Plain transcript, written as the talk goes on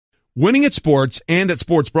Winning at sports and at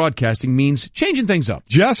sports broadcasting means changing things up.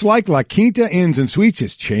 Just like La Quinta Inns and Suites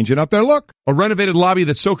is changing up their look. A renovated lobby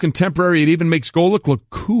that's so contemporary it even makes Golic look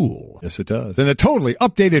cool. Yes, it does. And a totally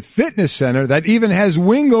updated fitness center that even has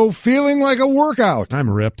Wingo feeling like a workout. I'm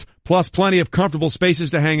ripped. Plus plenty of comfortable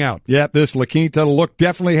spaces to hang out. Yep, this La Quinta look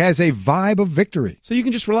definitely has a vibe of victory. So you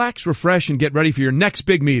can just relax, refresh, and get ready for your next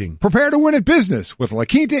big meeting. Prepare to win at business with La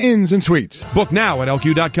Quinta Inns and Suites. Book now at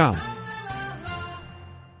LQ.com.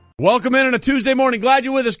 Welcome in on a Tuesday morning. Glad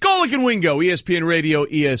you're with us. Golic and Wingo, ESPN Radio,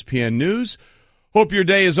 ESPN News. Hope your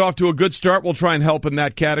day is off to a good start. We'll try and help in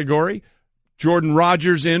that category. Jordan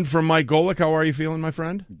Rodgers in from Mike Golic. How are you feeling, my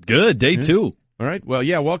friend? Good. Day two. All right. Well,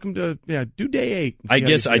 yeah, welcome to, do day 8. I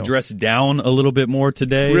guess I dressed down a little bit more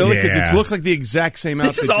today. Really? Because it looks like the exact same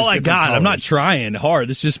outfit. This is all I got. Colors. I'm not trying hard.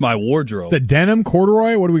 This is just my wardrobe. Is it denim,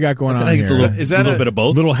 corduroy? What do we got going on here? It's a little bit of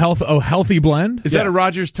both. Little healthy blend? Is that a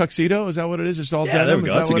Rodgers tuxedo? Is that what it is? It's all denim? There we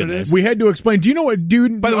go. Is that what it is? We had to explain. Do you know what,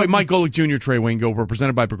 dude? By the way, Mike Golic Jr., Trey Wingo, we're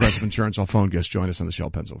presented by Progressive Insurance. Our phone guests join us on the Shell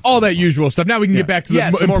Pencil. All that usual stuff. Now we can get back to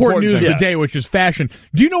the important news of the day, which is fashion.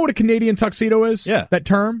 Do you know what a Canadian tuxedo is? Yeah. That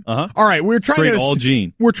term? Uh-huh. All right. We're trying all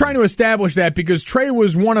jean. We're trying to establish that because Trey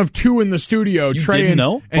was one of two in the studio. You Trey didn't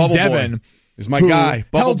know? and Bubble Devin. Boy is my guy.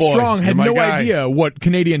 Bubble held Boy. strong, had You're no my guy. idea what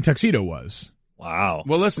Canadian tuxedo was. Wow.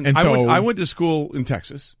 Well, listen, And I went to school in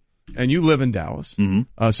Texas, and you live in Dallas.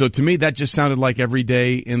 Mm-hmm. So to me, that just sounded like every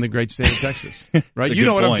day in the great state of Texas. Right? You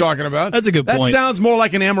know what I'm talking about. That's a good point. That sounds more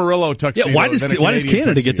like an Amarillo tuxedo. Yeah, why does Canada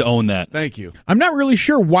tuxedo. get to own that? Thank you. I'm not really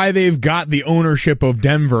sure why they've got the ownership of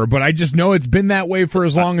Denver, but I just know it's been that way for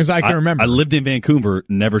as long as I can remember. I lived in Vancouver,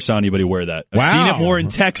 never saw anybody wear that. I've seen it more in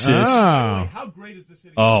Texas. Oh. How great is the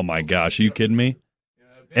city? Oh, my gosh. Are you kidding me?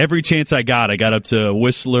 Every chance I got up to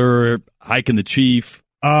Whistler, hiking the Chief.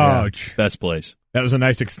 Ouch. Best place. That was a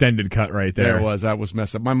nice extended cut right there. There it was. That was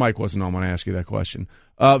messed up. My mic wasn't on when I asked you that question.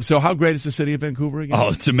 So how great is the city of Vancouver again? Oh,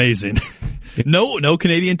 it's amazing. No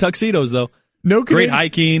Canadian tuxedos, though. No Great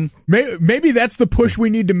Canadian. hiking. Maybe that's the push we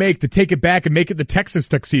need to take it back and make it the Texas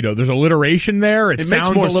tuxedo. There's alliteration there. It sounds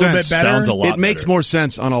makes more a little sense. bit better. Sounds a lot It makes better. more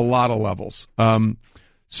sense on a lot of levels.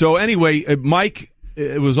 So anyway, Mike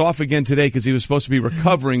was off again today because he was supposed to be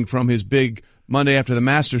recovering from his big Monday after the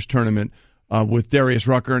Masters tournament with Darius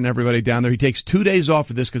Rucker and everybody down there. He takes 2 days off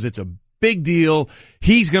of this because it's a big deal.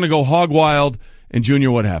 He's going to go hog wild. And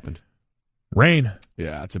Junior, what happened? Rain.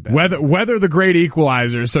 Yeah, it's a bad Weather the great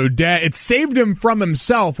equalizer. So it saved him from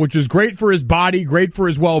himself, which is great for his body, great for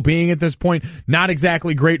his well-being at this point. Not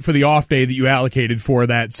exactly great for the off day that you allocated for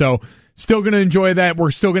that. So still going to enjoy that.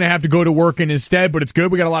 We're still going to have to go to work in his stead, but it's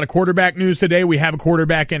good. We got a lot of quarterback news today. We have a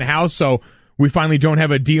quarterback in-house, so we finally don't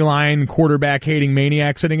have a D-line quarterback-hating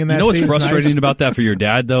maniac sitting in that seat. You know what's It's frustrating nice. about that for your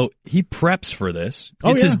dad, though? He preps for this.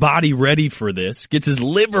 Gets his body ready for this. Gets his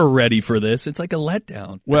liver ready for this. It's like a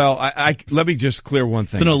letdown. Well, I let me just clear one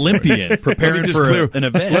thing. It's an Olympian preparing for an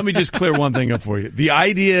event. Let me just clear one thing up for you. The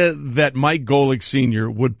idea that Mike Golic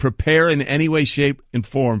Sr. would prepare in any way, shape, and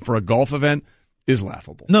form for a golf event is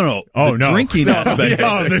laughable. No. Oh, no. Drinking aspect.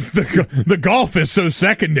 Oh, the golf is so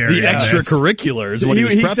secondary. The extracurricular is what he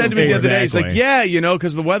was He prepping said to me the other day, he's like, Exactly.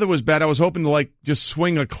 because the weather was bad, I was hoping to just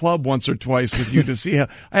swing a club once or twice with you to see how.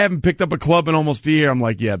 I haven't picked up a club in almost a year. I'm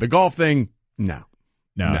like, the golf thing, no.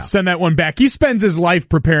 Send that one back. He spends his life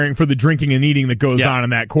preparing for the drinking and eating that goes on in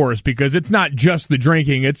that course because it's not just the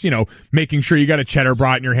drinking. It's, making sure you got a cheddar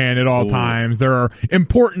brat in your hand at all times. There are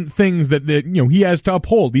important things that he has to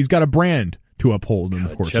uphold. He's got a brand to uphold in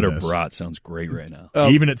the course cheddar of this. brat sounds great right now.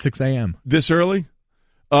 Even at 6 a.m. This early?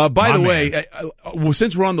 By the way,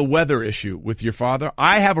 since we're on the weather issue with your father,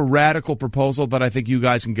 I have a radical proposal that I think you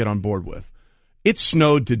guys can get on board with. It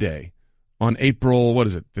snowed today on April,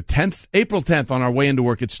 the 10th? April 10th on our way into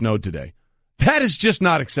work, it snowed today. That is just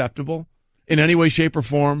not acceptable in any way, shape, or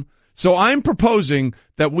form. So I'm proposing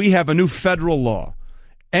that we have a new federal law.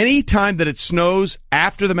 Any time that it snows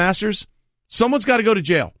after the Masters, someone's got to go to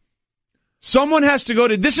jail. Someone has to go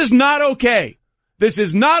to. This is not okay. This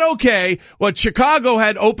is not okay. What Chicago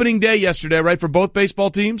had opening day yesterday, right, for both baseball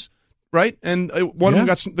teams, right? And one of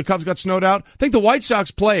them the Cubs got snowed out. I think the White Sox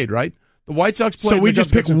played, right? The White Sox played. So we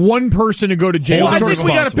just pick one person to go to jail. Well, I think we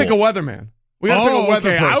got to pick a weatherman. We got to pick a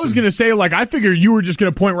weather person. I was going to say, I figured you were just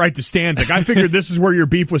going to point right to Stanzik. I figured this is where your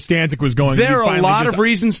beef with Stanzik was going. There are a lot of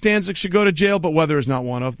reasons Stanzik should go to jail, but weather is not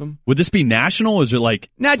one of them. Would this be national or is it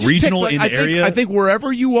regional in the area? I think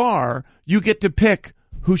wherever you are, you get to pick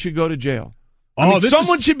who should go to jail.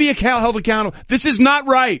 Someone should be held accountable. This is not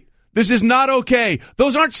right. This is not okay.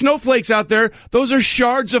 Those aren't snowflakes out there. Those are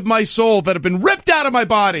shards of my soul that have been ripped out of my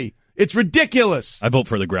body. It's ridiculous. I vote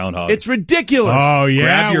for the groundhog. It's ridiculous. Oh,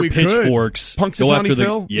 yeah. Grab your pitchforks. Punxsutawney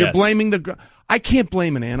Phil? Yes. You're blaming the... I can't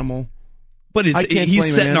blame an animal. But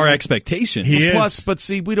he's setting our expectations. Plus, but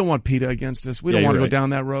see, we don't want PETA against us. We don't want to go down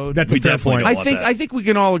that road. That's a fair point. I think we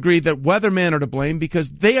can all agree that weathermen are to blame because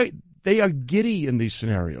they are giddy in these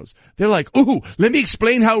scenarios. They're like, ooh, let me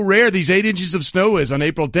explain how rare these 8 inches of snow is on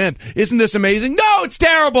April 10th. Isn't this amazing? No, it's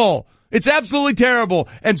terrible. It's absolutely terrible,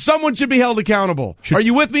 and someone should be held accountable. Are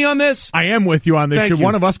you with me on this? I am with you on this. Should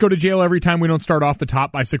one of us go to jail every time we don't start off the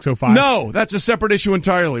top by 6:05? No, that's a separate issue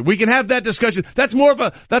entirely. We can have that discussion. That's more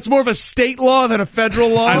of a state law than a federal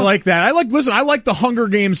law. I like that. I like the Hunger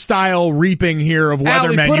Games style reaping here of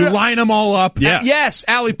weathermen. You line them all up. Yeah. Yes,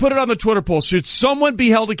 Allie, put it on the Twitter poll. Should someone be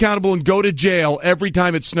held accountable and go to jail every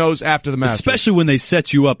time it snows after the Masters? Especially when they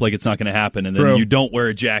set you up like it's not going to happen, and then you don't wear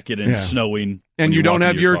a jacket and it's snowing. And you don't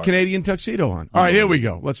have your Canadian tuxedo on. All right, here we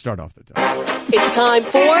go. Let's start off the top. It's time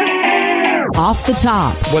for Off the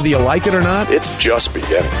Top. Whether you like it or not, it's just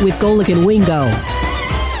beginning. With Golic and Wingo.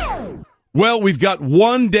 Well, we've got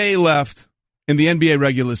 1 day left in the NBA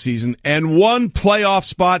regular season and one playoff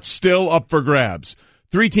spot still up for grabs.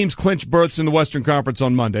 3 teams clinched berths in the Western Conference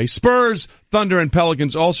on Monday. Spurs, Thunder, and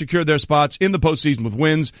Pelicans all secured their spots in the postseason with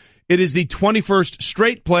wins. It is the 21st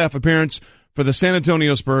straight playoff appearance for the San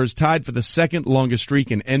Antonio Spurs, tied for the second longest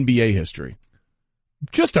streak in NBA history.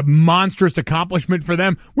 Just a monstrous accomplishment for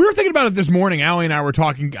them. We were thinking about it this morning. Allie and I were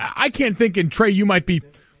talking. I can't think, and Trey, you might be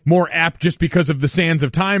more apt just because of the sands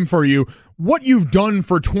of time for you, what you've done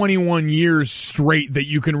for 21 years straight that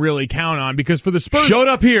you can really count on. Because for the Spurs... Showed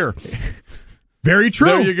up here. Very true.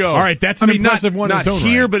 There you go. All right, that's an impressive one in its own right. Not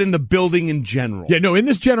here, but in the building in general. Yeah, no, in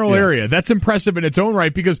this general area. That's impressive in its own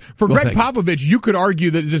right because for Greg Popovich, you could argue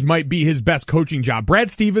that this might be his best coaching job. Brad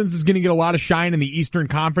Stevens is going to get a lot of shine in the Eastern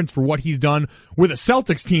Conference for what he's done with a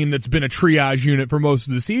Celtics team that's been a triage unit for most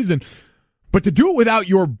of the season. But to do it without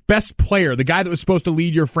your best player, the guy that was supposed to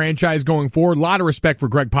lead your franchise going forward, a lot of respect for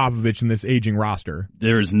Greg Popovich and this aging roster.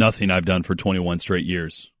 There is nothing I've done for 21 straight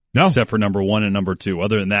years. No. Except for number 1 and number 2.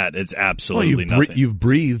 Other than that, it's absolutely nothing. You've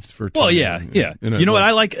breathed for 20 Well, yeah. You know what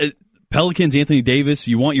I like? Pelicans, Anthony Davis,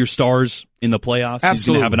 you want your stars in the playoffs. Absolutely. He's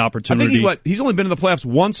going to have an opportunity. I think he's only been in the playoffs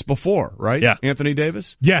once before, right? Yeah. Anthony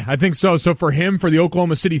Davis? Yeah, I think so. So for him, for the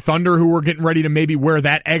Oklahoma City Thunder, who were getting ready to maybe wear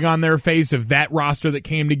that egg on their face if that roster that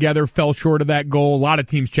came together fell short of that goal, a lot of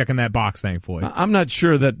teams checking that box, thankfully. I'm not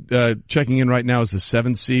sure that checking in right now is the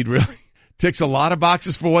 7th seed, really. Ticks a lot of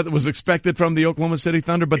boxes for what was expected from the Oklahoma City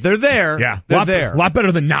Thunder, but they're there. Yeah, they're there. A lot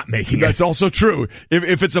better than not making it. That's also true.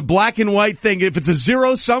 If it's a black and white thing, if it's a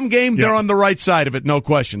zero-sum game, they're on the right side of it, no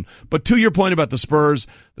question. But to your point about the Spurs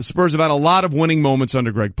have had a lot of winning moments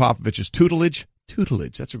under Greg Popovich's tutelage.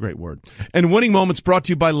 Tutelage, that's a great word. And winning moments brought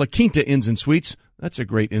to you by La Quinta Inns and Suites. That's a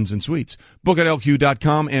great Inns and Suites. Book at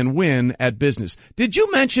LQ.com and win at business. Did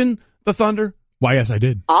you mention the Thunder? Why, yes, I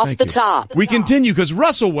did. Off the top. We continue because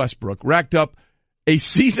Russell Westbrook racked up a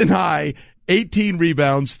season-high 18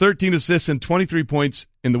 rebounds, 13 assists, and 23 points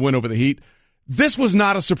in the win over the Heat. This was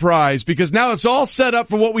not a surprise because now it's all set up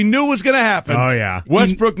for what we knew was going to happen. Oh, yeah.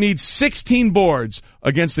 Westbrook needs 16 boards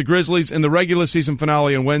against the Grizzlies in the regular season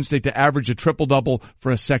finale on Wednesday to average a triple-double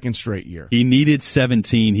for a second straight year. He needed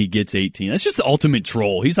 17. He gets 18. That's just the ultimate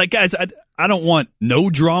troll. He's like, guys, I don't want no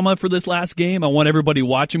drama for this last game. I want everybody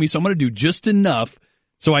watching me, so I'm going to do just enough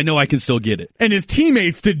so I know I can still get it. And his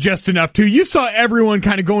teammates did just enough, too. You saw everyone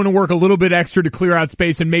kind of going to work a little bit extra to clear out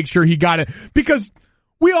space and make sure he got it. Because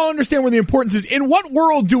we all understand where the importance is. In what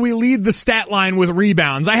world do we lead the stat line with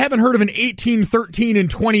rebounds? I haven't heard of an 18, 13, and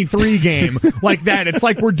 23 game like that. It's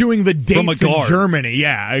like we're doing the dates in Germany.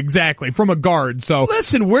 Yeah, exactly. From a guard. So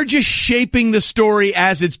listen, we're just shaping the story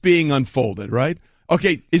as it's being unfolded, right?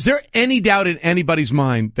 Okay, is there any doubt in anybody's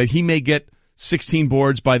mind that he may get 16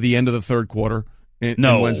 boards by the end of the third quarter in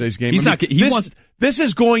Wednesday's game? He's not. This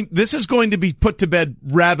is going to be put to bed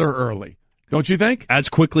rather early, don't you think? As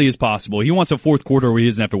quickly as possible. He wants a fourth quarter where he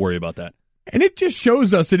doesn't have to worry about that. And it just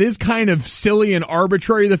shows us it is kind of silly and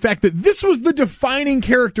arbitrary, the fact that this was the defining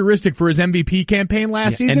characteristic for his MVP campaign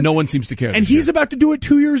last season. And no one seems to care. And he's about to do it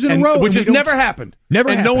 2 years in a row. Which has never happened.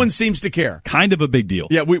 And no one seems to care. Kind of a big deal.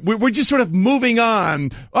 Yeah, we're just sort of moving on.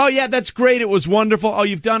 Oh, yeah, that's great. It was wonderful. Oh,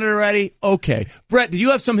 you've done it already? Okay. Brett, do you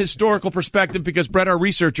have some historical perspective? Because Brett, our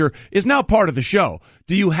researcher, is now part of the show.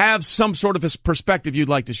 Do you have some sort of perspective you'd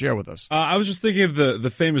like to share with us? I was just thinking of the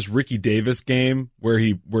famous Ricky Davis game where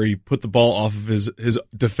he put the ball off of his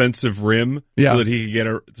defensive rim so that he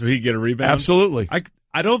could get a rebound. Absolutely.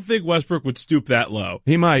 I don't think Westbrook would stoop that low.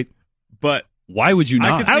 He might, but why would you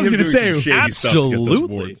not? I was going to say,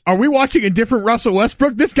 absolutely. Are we watching a different Russell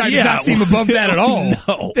Westbrook? This guy does not seem above that at all.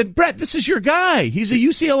 No. Then, Brett, this is your guy. He's a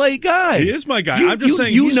UCLA guy. He is my guy. I'm just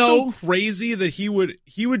saying he's so crazy that he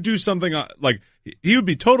would do something like he would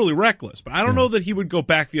be totally reckless, but I don't know that he would go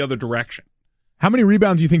back the other direction. How many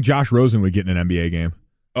rebounds do you think Josh Rosen would get in an NBA game?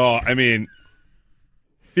 Oh, I mean,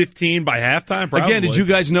 15 by halftime, probably. Again, did you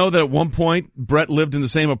guys know that at one point Brett lived in the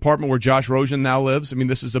same apartment where Josh Rosen now lives? I mean,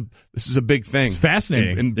 this is a big thing. It's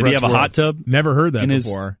fascinating. Did he have a hot tub? Never heard that in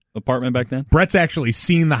before. His apartment back then? Brett's actually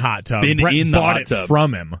seen the hot tub. Been Brett in the bought hot it tub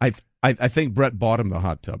from him. I think Brett bought him the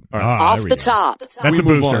hot tub. All right. Off the top. That's a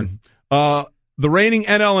move booster. on. The reigning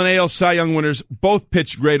NL and AL Cy Young winners both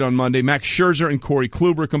pitched great on Monday. Max Scherzer and Corey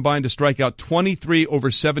Kluber combined to strike out 23 over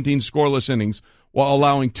 17 scoreless innings while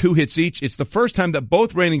allowing 2 hits each. It's the first time that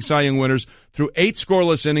both reigning Cy Young winners threw 8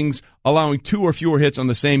 scoreless innings, allowing 2 or fewer hits on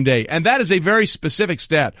the same day. And that is a very specific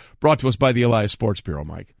stat brought to us by the Elias Sports Bureau,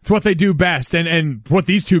 Mike. It's what they do best, and what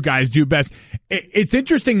these two guys do best. It's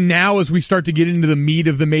interesting now as we start to get into the meat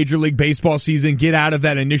of the Major League Baseball season, get out of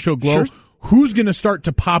that initial glow. Sure. Who's going to start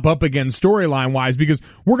to pop up again storyline-wise? Because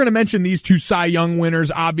we're going to mention these 2 Cy Young winners,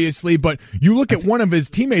 obviously, but you look at one of his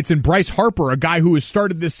teammates in Bryce Harper, a guy who has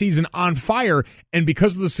started this season on fire, and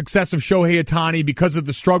because of the success of Shohei Ohtani, because of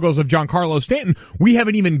the struggles of Giancarlo Stanton, we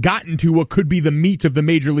haven't even gotten to what could be the meat of the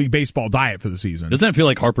Major League Baseball diet for the season. Doesn't it feel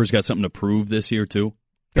like Harper's got something to prove this year, too?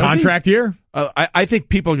 Contract year? I think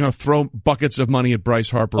people are going to throw buckets of money at Bryce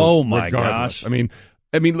Harper. Oh, my regardless. gosh.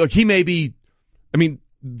 I mean, look, he may be,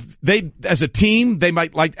 they, as a team, they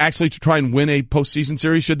might like actually to try and win a postseason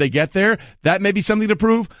series should they get there. That may be something to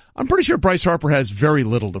prove. I'm pretty sure Bryce Harper has very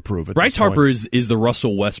little to prove at Bryce this point. Harper is the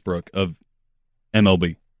Russell Westbrook of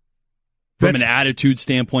MLB. From an attitude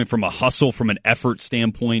standpoint, from a hustle, from an effort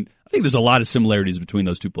standpoint. I think there's a lot of similarities between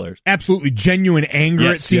those 2 players. Absolutely genuine anger,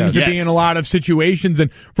 Yes, it seems to be in a lot of situations.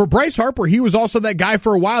 And for Bryce Harper, he was also that guy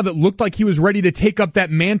for a while that looked like he was ready to take up that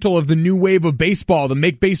mantle of the new wave of baseball, the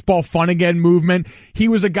make baseball fun again movement. He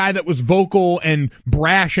was a guy that was vocal and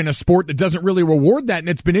brash in a sport that doesn't really reward that. And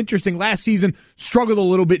it's been interesting. Last season, struggled a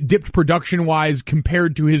little bit, dipped production-wise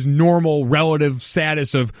compared to his normal relative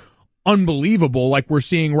status of unbelievable like we're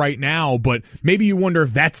seeing right now, but maybe you wonder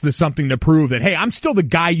if that's the something to prove that, hey, I'm still the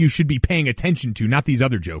guy you should be paying attention to, not these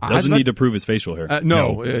other jokers. Doesn't need to prove his facial hair.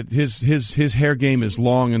 No. His hair game is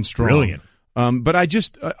long and strong. Brilliant. But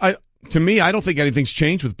to me, I don't think anything's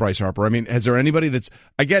changed with Bryce Harper. I mean, has there anybody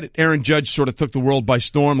I get it, Aaron Judge sort of took the world by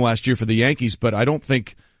storm last year for the Yankees, but I don't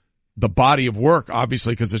think the body of work,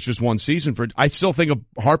 obviously, because it's just one season I still think of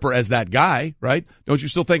Harper as that guy, right? Don't you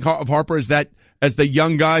still think of Harper as the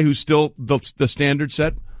young guy who's still the standard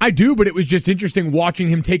set? I do, but it was just interesting watching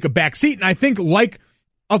him take a back seat. And I think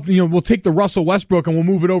we'll take the Russell Westbrook and we'll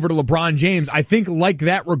move it over to LeBron James. I think like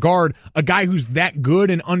that regard, a guy who's that good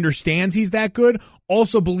and understands he's that good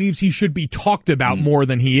also believes he should be talked about more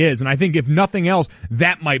than he is. And I think if nothing else,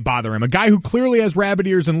 that might bother him. A guy who clearly has rabbit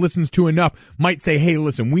ears and listens to enough might say, hey,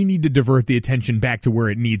 listen, we need to divert the attention back to where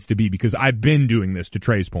it needs to be because I've been doing this, to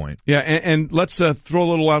Trey's point. Yeah, and let's throw a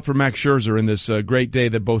little out for Max Scherzer in this great day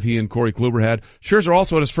that both he and Corey Kluber had. Scherzer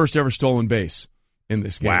also had his first ever stolen base in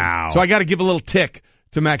this game. Wow. So I got to give a little tick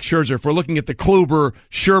to Max Scherzer. If we're looking at the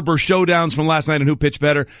Kluber-Scherzer showdowns from last night and who pitched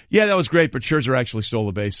better, yeah, that was great, but Scherzer actually stole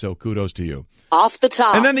the base, so kudos to you. Off the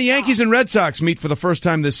top. And then the Yankees and Red Sox meet for the first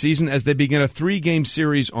time this season as they begin a 3-game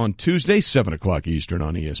series on Tuesday, 7 o'clock Eastern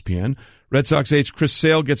on ESPN. Red Sox ace Chris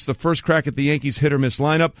Sale gets the first crack at the Yankees hit-or-miss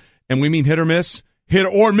lineup, and we mean hit-or-miss, hit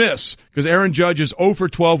or miss, because Aaron Judge is 0 for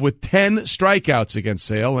 12 with 10 strikeouts against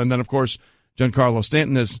Sale, and then, of course, Giancarlo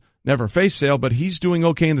Stanton has never faced Sale, but he's doing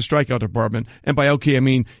okay in the strikeout department. And by okay, I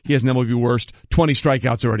mean he has an MLB worst 20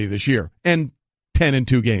 strikeouts already this year and 10 in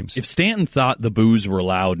 2 games. If Stanton thought the boos were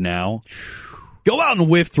loud now, go out and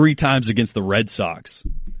whiff 3 times against the Red Sox.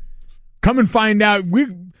 Come and find out.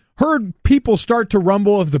 We've heard people start to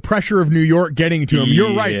rumble of the pressure of New York getting to him.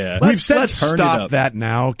 You're right. Yeah. Let's stop that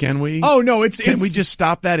now, can we? Oh, no. Can we just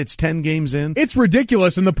stop that? It's 10 games in. It's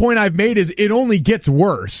ridiculous, and the point I've made is it only gets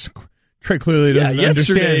worse. Trey clearly doesn't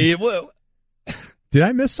understand. Did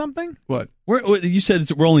I miss something? What? You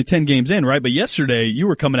said we're only 10 games in, right? But yesterday you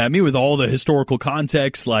were coming at me with all the historical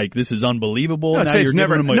context, like this is unbelievable. No, now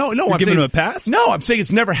you're giving him a pass? No, I'm saying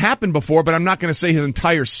it's never happened before, but I'm not going to say his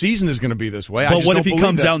entire season is going to be this way. But what if he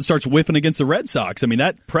comes out and starts whiffing against the Red Sox? I mean,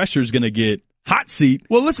 that pressure's going to get hot seat.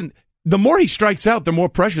 Well, listen, the more he strikes out, the more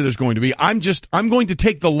pressure there's going to be. I'm going to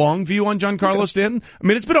take the long view on Giancarlo Stanton. I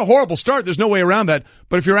mean, it's been a horrible start. There's no way around that.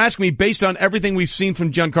 But if you're asking me, based on everything we've seen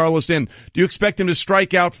from Giancarlo Stanton, do you expect him to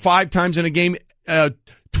strike out 5 times in a game,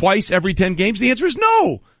 twice every 10 games? The answer is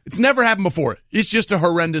no. It's never happened before. It's just a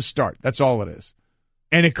horrendous start. That's all it is.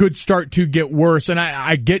 And it could start to get worse. And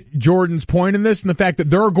I get Jordan's point in this and the fact that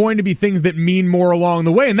there are going to be things that mean more along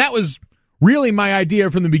the way. And that was really my idea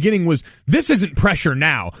from the beginning was this isn't pressure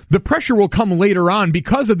now. The pressure will come later on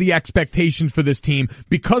because of the expectations for this team,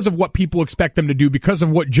 because of what people expect them to do, because of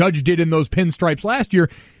what Judge did in those pinstripes last year.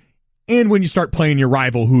 And when you start playing your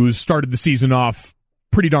rival who's started the season off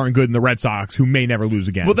pretty darn good in the Red Sox, who may never lose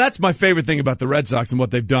again. Well, that's my favorite thing about the Red Sox and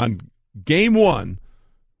what they've done. Game 1,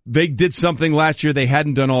 they did something last year they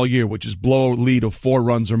hadn't done all year, which is blow a lead of 4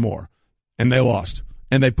 runs or more. And they lost.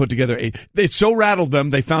 And they put together 8. It so rattled them,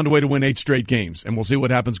 they found a way to win 8 straight games. And we'll see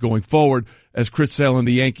what happens going forward as Chris Sale and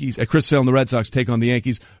the Red Sox take on the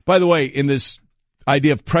Yankees. By the way, in this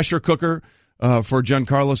idea of pressure cooker for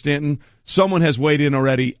Giancarlo Stanton, someone has weighed in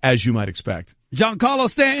already, as you might expect. Giancarlo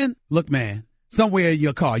Stanton, look, man. Somewhere in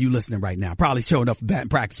your car, you listening right now, probably showing up for batting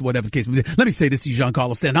practice, whatever the case may be. Let me say this to you,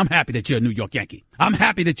 Giancarlo Stanton. I'm happy that you're a New York Yankee. I'm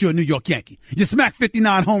happy that you're a New York Yankee. You smacked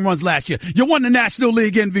 59 home runs last year. You won the National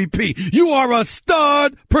League MVP. You are a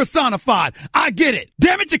stud personified. I get it.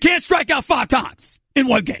 Damn it, you can't strike out 5 times in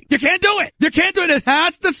one game. You can't do it. You can't do it. It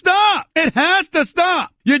has to stop. It has to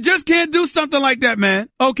stop. You just can't do something like that, man.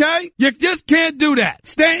 Okay? You just can't do that.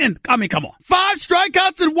 Stanton, I mean, come on. 5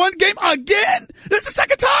 strikeouts in one game again? This is the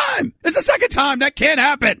second time. It's the second time. That can't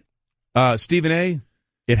happen. Stephen A.,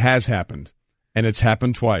 it has happened. And it's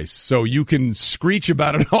happened twice. So you can screech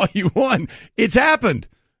about it all you want. It's happened.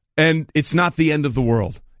 And it's not the end of the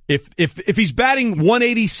world. If he's batting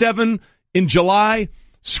 187 in July,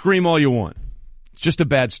 scream all you want. It's just a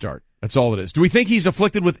bad start. That's all it is. Do we think he's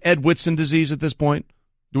afflicted with Ed Whitson disease at this point?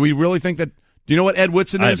 Do we really think that? Do you know what Ed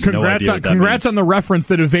Whitson is? Congrats on the reference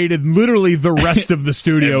that evaded literally the rest of the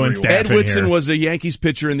studio and staff. Ed Whitson was a Yankees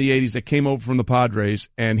pitcher in the 80s that came over from the Padres,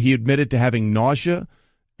 and he admitted to having nausea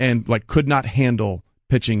and could not handle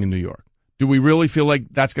pitching in New York. Do we really feel like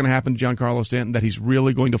that's going to happen to Giancarlo Stanton, that he's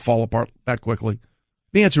really going to fall apart that quickly?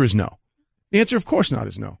 The answer is no. The answer, of course not,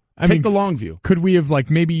 is no. Take the long view. Could we have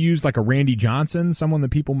maybe used a Randy Johnson, someone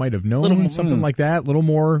that people might have known, something like that, a little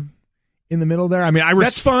more in the middle there? I mean,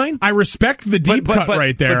 that's fine. I respect the deep cut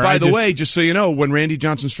right there. But by the way, just so you know, when Randy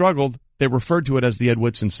Johnson struggled, they referred to it as the Ed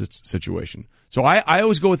Whitson situation. So I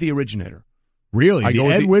always go with the originator. Really?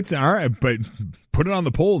 Ed Whitson? All right, but put it on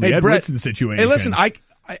the poll, Ed Whitson situation. Hey, listen, I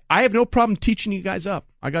have no problem teaching you guys up.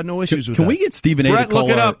 I got no issues with that. Can we get Stephen A. to call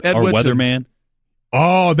look it up, our weatherman?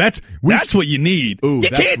 Oh, that's what you need. Ooh, you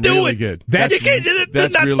can't do really it. Good. You can't.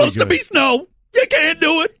 There's not really supposed to be snow. You can't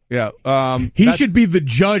do it. Yeah. He should be the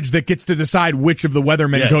judge that gets to decide which of the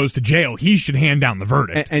weathermen goes to jail. He should hand down the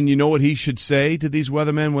verdict. And you know what he should say to these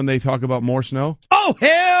weathermen when they talk about more snow? Oh,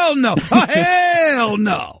 hell no. Oh, hell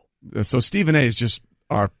no. So Stephen A. is just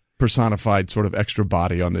our personified sort of extra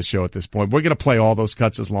body on this show at this point. We're going to play all those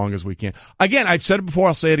cuts as long as we can. Again, I've said it before.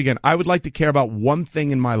 I'll say it again. I would like to care about one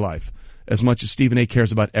thing in my life as much as Stephen A.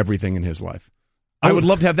 cares about everything in his life. I would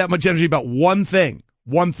love to have that much energy about one thing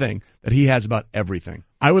that he has about everything.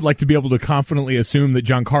 I would like to be able to confidently assume that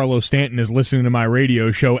Giancarlo Stanton is listening to my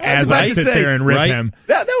radio show as I sit there and rip him.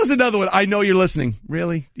 That was another one. I know you're listening.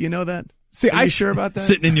 Really? Do you know that? See, Are you sure about that?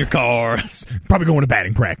 Sitting in your car. Probably going to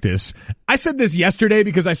batting practice. I said this yesterday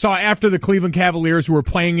because I saw after the Cleveland Cavaliers, who were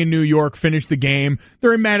playing in New York, finished the game.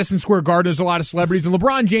 They're in Madison Square Garden. There's a lot of celebrities, and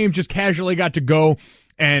LeBron James just casually got to go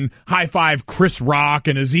and high-five Chris Rock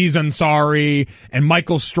and Aziz Ansari and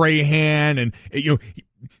Michael Strahan and,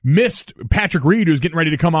 missed Patrick Reed, who's getting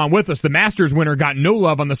ready to come on with us. The Masters winner got no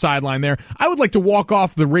love on the sideline there. I would like to walk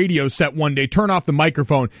off the radio set one day, turn off the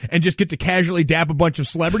microphone, and just get to casually dap a bunch of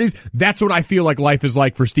celebrities. That's what I feel like life is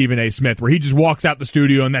like for Stephen A. Smith, where he just walks out the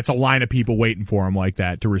studio and that's a line of people waiting for him like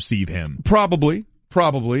that to receive him. Probably.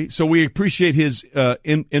 So we appreciate his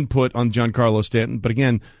input on Giancarlo Stanton, but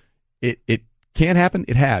again, it can't happen.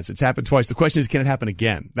 It has. It's happened twice. The question is, can it happen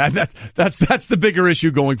again? That's the bigger issue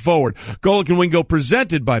going forward. Golic and Wingo,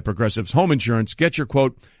 presented by Progressive's Home Insurance. Get your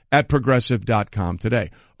quote at Progressive.com today.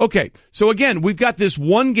 Okay, so again, we've got this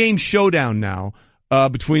one-game showdown now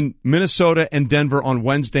between Minnesota and Denver on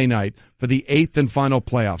Wednesday night for the 8th and final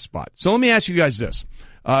playoff spot. So let me ask you guys this,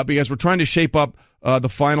 because we're trying to shape up the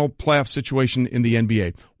final playoff situation in the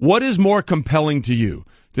NBA. What is more compelling to you?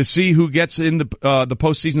 To see who gets in the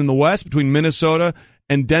postseason in the West between Minnesota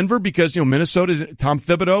and Denver, because Minnesota, Tom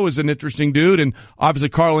Thibodeau is an interesting dude, and obviously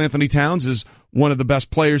Karl Anthony Towns is one of the best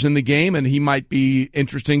players in the game, and he might be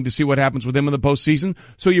interesting to see what happens with him in the postseason.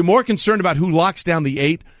 So you're more concerned about who locks down the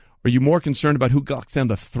 8, or are you more concerned about who locks down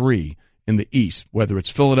the 3 in the East, whether it's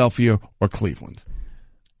Philadelphia or Cleveland?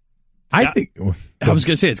 I was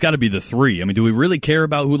going to say it's got to be the 3. I mean, do we really care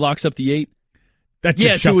about who locks up the 8?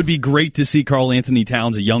 Yes, it would be great to see Karl Anthony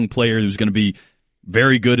Towns, a young player who's going to be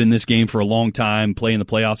very good in this game for a long time, play in the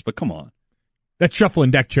playoffs, but come on. That's shuffling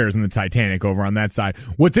deck chairs in the Titanic over on that side.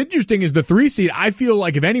 What's interesting is the 3 seed. I feel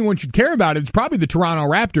like if anyone should care about it, it's probably the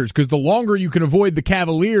Toronto Raptors, because the longer you can avoid the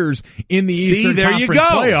Cavaliers in the Eastern Conference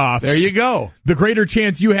playoffs, there you go, the greater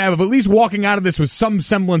chance you have of at least walking out of this with some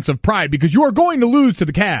semblance of pride, because you are going to lose to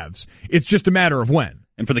the Cavs. It's just a matter of when.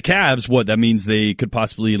 And for the Cavs, that means they could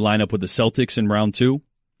possibly line up with the Celtics in round 2?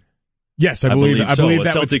 Yes, I believe that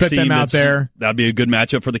would spit them out there. That'd be a good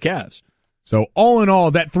matchup for the Cavs. So all in all,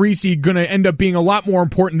 that 3 seed going to end up being a lot more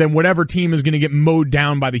important than whatever team is going to get mowed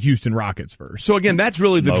down by the Houston Rockets first. So again, that's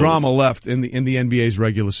really the drama left in the NBA's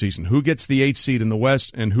regular season. Who gets the 8 seed in the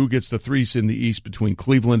West and who gets the 3 seed in the East between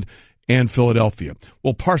Cleveland and Philadelphia?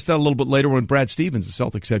 We'll parse that a little bit later when Brad Stevens, the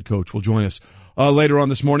Celtics head coach, will join us later on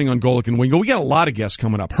this morning on Golic and Wingo. We got a lot of guests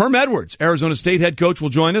coming up. Herm Edwards, Arizona State head coach, will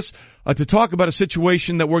join us to talk about a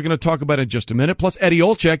situation that we're going to talk about in just a minute. Plus, Eddie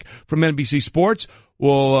Olczyk from NBC Sports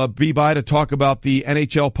will be by to talk about the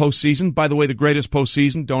NHL postseason. By the way, the greatest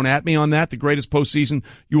postseason, don't at me on that, the greatest postseason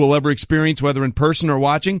you will ever experience, whether in person or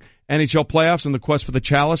watching. NHL playoffs and the quest for the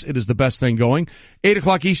chalice, it is the best thing going. 8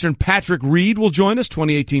 o'clock Eastern, Patrick Reed will join us,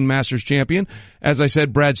 2018 Masters champion. As I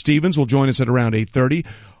said, Brad Stevens will join us at around 8:30.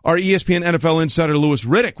 Our ESPN NFL insider Louis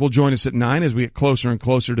Riddick will join us at 9 as we get closer and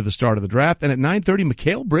closer to the start of the draft. And at 9:30,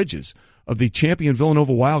 Mikal Bridges of the champion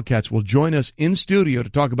Villanova Wildcats will join us in studio to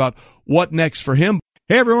talk about what next for him.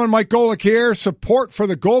 Hey everyone, Mike Golic here. Support for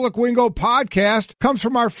the Golic Wingo podcast comes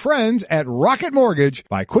from our friends at Rocket Mortgage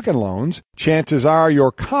by Quicken Loans. Chances are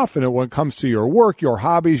you're confident when it comes to your work, your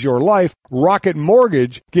hobbies, your life. Rocket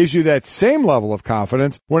Mortgage gives you that same level of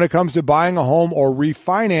confidence when it comes to buying a home or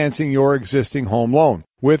refinancing your existing home loan.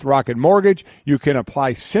 With Rocket Mortgage, you can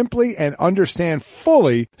apply simply and understand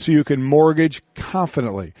fully so you can mortgage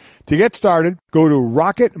confidently. To get started, go to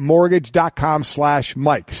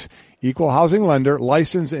rocketmortgage.com/Mikes. Equal housing lender,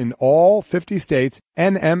 licensed in all 50 states,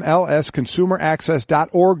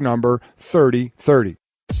 NMLSconsumeraccess.org number 3030.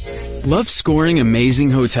 Love scoring amazing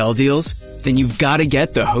hotel deals? Then you've got to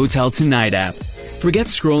get the Hotel Tonight app. Forget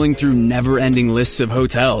scrolling through never-ending lists of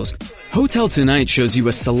hotels. Hotel Tonight shows you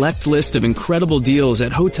a select list of incredible deals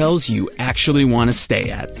at hotels you actually want to stay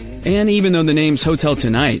at. And even though the name's Hotel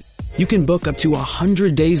Tonight, you can book up to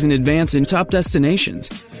 100 days in advance in top destinations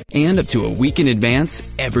and up to a week in advance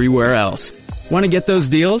everywhere else. Want to get those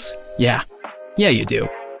deals? Yeah, you do.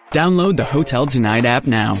 Download the Hotel Tonight app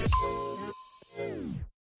now.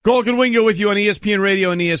 Golic and Wingo with you on ESPN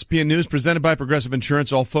Radio and ESPN News, presented by Progressive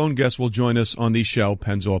Insurance. All phone guests will join us on the Shell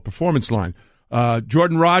Pennzoil Performance Line.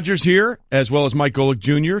 Jordan Rodgers here, as well as Mike Golic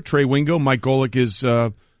Jr., Trey Wingo. Mike Golic is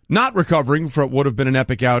not recovering from what would have been an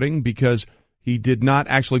epic outing because he did not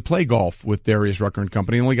actually play golf with Darius Rucker and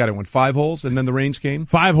company. He only got it, 5 holes, and then the rains came?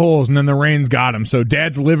 5 holes, and then the rains got him. So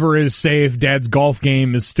Dad's liver is safe. Dad's golf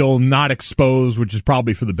game is still not exposed, which is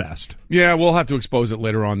probably for the best. Yeah, we'll have to expose it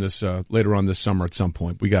later on this summer at some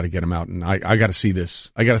point. We got to get him out, and I got to see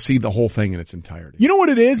this. I got to see the whole thing in its entirety. You know what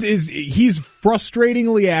it is he's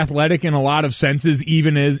frustratingly athletic in a lot of senses,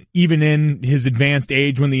 even in his advanced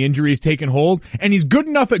age when the injury is taken hold. And he's good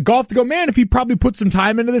enough at golf to go, man, if he probably put some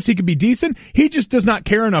time into this, he could be decent. He just does not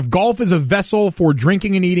care enough. Golf is a vessel for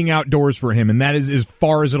drinking and eating outdoors for him, and that is as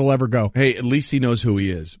far as it'll ever go. Hey, at least he knows who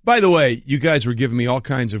he is. By the way, you guys were giving me all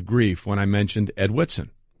kinds of grief when I mentioned Ed Whitson,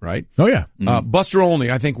 right? Oh, yeah. Buster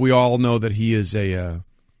Olney, I think we all know that he is a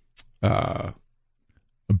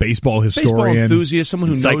baseball historian. Baseball enthusiast, someone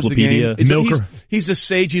who knows the game. He's a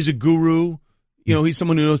sage. He's a guru. You know, he's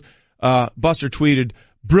someone who knows. Buster tweeted,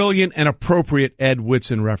 brilliant and appropriate Ed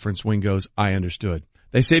Whitson reference, Wingos. I understood.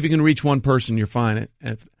 They say if you can reach one person, you're fine.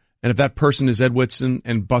 And if that person is Ed Whitson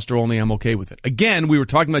and Buster Olney, I'm okay with it. Again, we were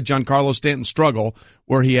talking about Giancarlo Stanton's struggle,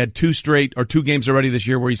 where he had 2 games already this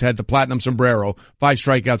year where he's had the platinum sombrero, 5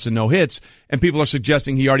 strikeouts and no hits, and people are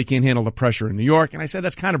suggesting he already can't handle the pressure in New York. And I said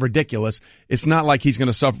that's kind of ridiculous. It's not like he's going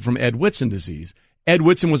to suffer from Ed Whitson disease. Ed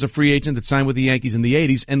Whitson was a free agent that signed with the Yankees in the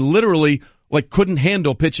 80s and literally couldn't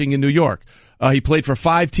handle pitching in New York. He played for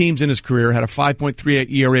 5 teams in his career, had a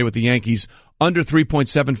 5.38 ERA with the Yankees, under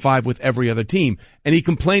 3.75 with every other team. And he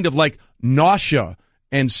complained of nausea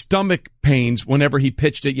and stomach pains whenever he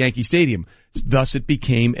pitched at Yankee Stadium. Thus, it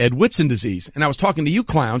became Ed Whitson disease. And I was talking to you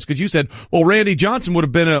clowns because you said, well, Randy Johnson would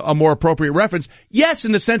have been a more appropriate reference. Yes,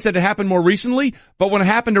 in the sense that it happened more recently. But when it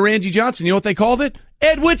happened to Randy Johnson, you know what they called it?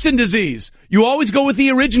 Ed Whitson disease. You always go with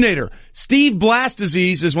the originator. Steve Blass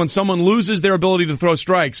disease is when someone loses their ability to throw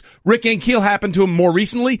strikes. Rick Ankiel happened to him more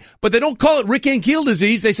recently, but they don't call it Rick Ankiel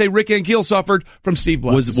disease. They say Rick Ankiel suffered from Steve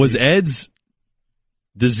Blass disease. Was Ed's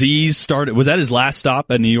disease started? Was that his last stop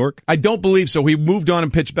at New York? I don't believe so. He moved on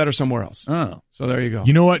and pitched better somewhere else. Oh. So there you go.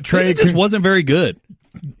 You know what, Trey? It just wasn't very good.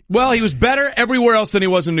 Well, he was better everywhere else than he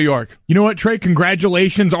was in New York. You know what, Trey?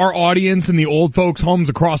 Congratulations. Our audience in the old folks' homes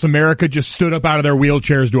across America just stood up out of their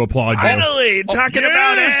wheelchairs to applaud you. Finally, talking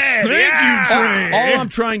about it. Thank you, Trey. All I'm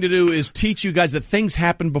trying to do is teach you guys that things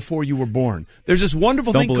happened before you were born. There's this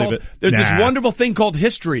wonderful thing called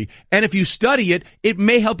history, and if you study it, it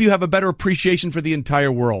may help you have a better appreciation for the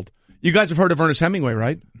entire world. You guys have heard of Ernest Hemingway,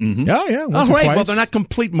 right? Mm-hmm. Yeah. Oh, right. Well, they're not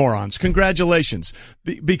complete morons. Congratulations.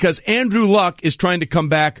 Because Andrew Luck is trying to come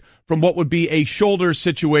back from what would be a shoulder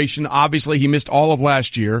situation. Obviously, he missed all of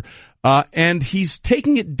last year. And he's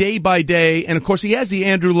taking it day by day. And, of course, he has the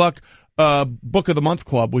Andrew Luck Book of the Month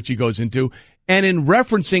Club, which he goes into. And in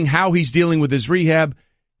referencing how he's dealing with his rehab,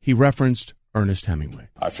 he referenced Ernest Hemingway.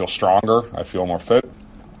 I feel stronger. I feel more fit.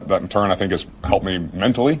 That in turn, I think, has helped me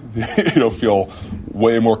mentally, feel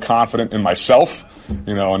way more confident in myself,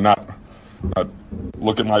 and not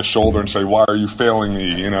look at my shoulder and say, why are you failing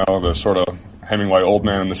me? The sort of Hemingway old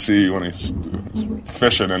man in the sea when he's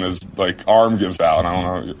fishing and his arm gives out.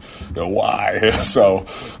 I don't know why. So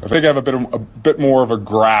I think I have a bit more of a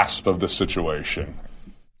grasp of the situation.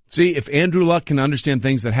 See, if Andrew Luck can understand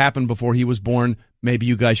things that happened before he was born, maybe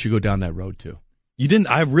you guys should go down that road too. You didn't.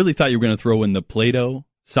 I really thought you were going to throw in the Plato,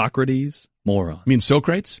 Socrates, moron. You mean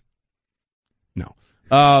Socrates? No.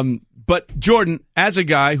 But Jordan, as a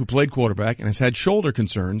guy who played quarterback and has had shoulder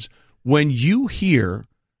concerns, when you hear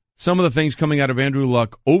some of the things coming out of Andrew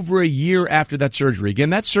Luck over a year after that surgery,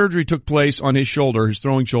 again, that surgery took place on his shoulder, his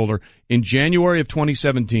throwing shoulder, in January of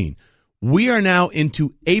 2017. We are now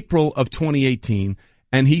into April of 2018,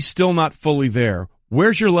 and he's still not fully there.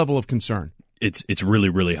 Where's your level of concern? It's really,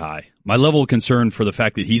 really high. My level of concern for the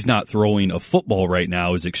fact that he's not throwing a football right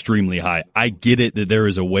now is extremely high. I get it that there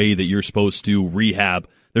is a way that you're supposed to rehab.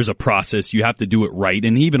 There's a process. You have to do it right.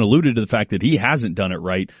 And he even alluded to the fact that he hasn't done it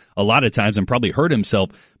right a lot of times and probably hurt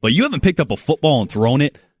himself. But you haven't picked up a football and thrown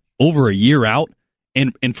it over a year out.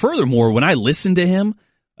 And furthermore, when I listen to him,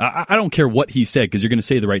 I don't care what he said because you're going to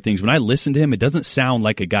say the right things. When I listen to him, it doesn't sound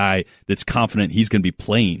like a guy that's confident he's going to be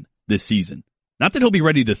playing this season. Not that he'll be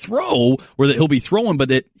ready to throw or that he'll be throwing, but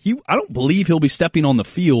that I don't believe he'll be stepping on the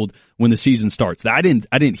field when the season starts. I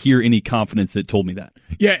didn't hear any confidence that told me that.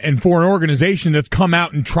 Yeah, and for an organization that's come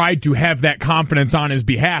out and tried to have that confidence on his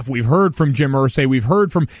behalf, we've heard from Jim Irsay, we've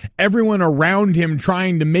heard from everyone around him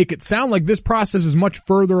trying to make it sound like this process is much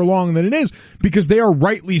further along than it is because they are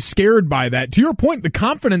rightly scared by that. To your point, the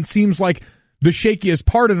confidence seems like the shakiest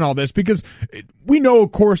part in all this because we know,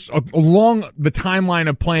 of course, along the timeline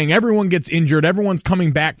of playing, everyone gets injured, everyone's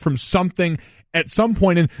coming back from something at some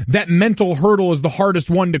point, and that mental hurdle is the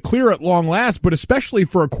hardest one to clear at long last, but especially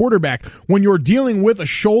for a quarterback, when you're dealing with a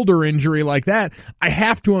shoulder injury like that, I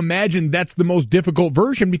have to imagine that's the most difficult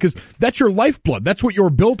version because that's your lifeblood. That's what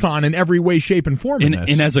you're built on in every way, shape, and form.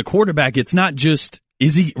 And as a quarterback, it's not just,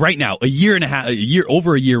 is he right now,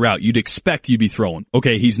 over a year out, you'd expect you'd be throwing.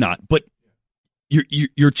 Okay, he's not, but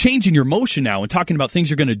you're changing your motion now and talking about things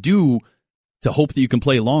you're going to do to hope that you can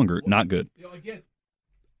play longer. Not good.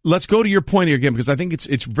 Let's go to your point here again because I think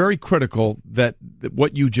it's very critical that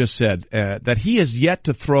what you just said, that he has yet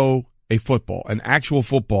to throw a football, an actual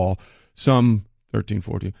football, some 13,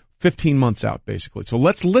 14, 15 months out, basically. So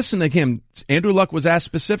let's listen to him. Andrew Luck was asked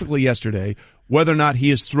specifically yesterday whether or not he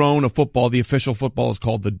has thrown a football. The official football is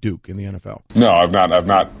called the Duke in the NFL. No, I've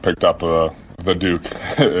not picked up the Duke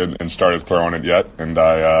and started throwing it yet, and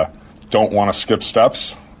I don't want to skip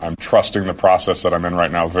steps. I'm trusting the process that I'm in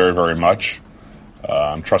right now very, very much.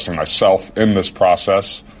 I'm trusting myself in this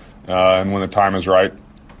process, and when the time is right,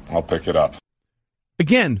 I'll pick it up.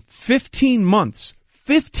 Again, 15 months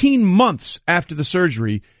after the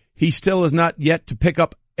surgery, he still is not yet to pick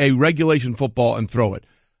up a regulation football and throw it.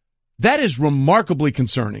 That is remarkably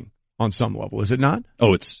concerning on some level, is it not?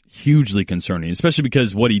 Oh, it's hugely concerning, especially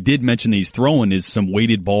because what he did mention that he's throwing is some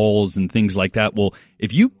weighted balls and things like that. Well,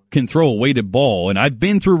 if you can throw a weighted ball, and I've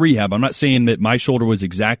been through rehab, I'm not saying that my shoulder was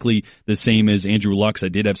exactly the same as Andrew Luck's. I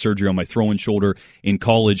did have surgery on my throwing shoulder in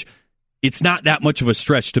college. It's not that much of a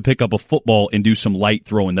stretch to pick up a football and do some light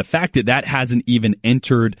throwing. The fact that that hasn't even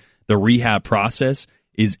entered the rehab process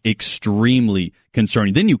is extremely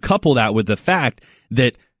concerning. Then you couple that with the fact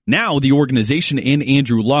that now the organization and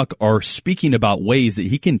Andrew Luck are speaking about ways that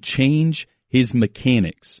he can change his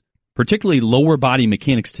mechanics, particularly lower body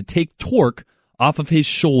mechanics, to take torque off of his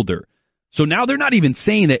shoulder. So now they're not even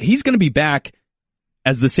saying that he's going to be back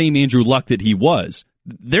as the same Andrew Luck that he was.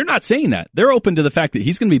 They're not saying that. They're open to the fact that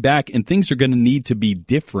he's going to be back and things are going to need to be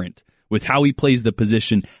different with how he plays the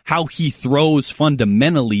position, how he throws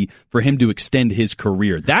fundamentally for him to extend his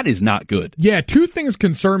career. That is not good. Yeah, two things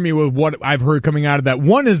concern me with what I've heard coming out of that.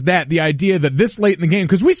 One is that the idea that this late in the game,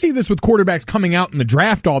 because we see this with quarterbacks coming out in the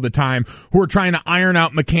draft all the time who are trying to iron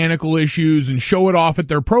out mechanical issues and show it off at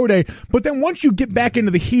their pro day. But then once you get back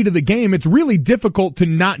into the heat of the game, it's really difficult to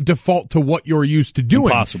not default to what you're used to doing.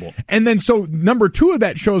 Impossible. And then so number two of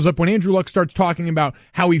that shows up when Andrew Luck starts talking about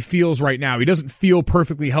how he feels right now. He doesn't feel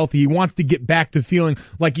perfectly healthy. He wants to get back to feeling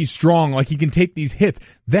like he's strong, like he can take these hits.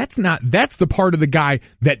 That's the part of the guy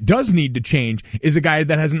that does need to change, is a guy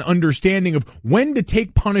that has an understanding of when to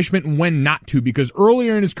take punishment and when not to, because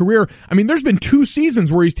earlier in his career, I mean, there's been 2 seasons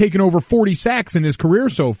where he's taken over 40 sacks in his career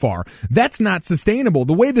so far. That's not sustainable.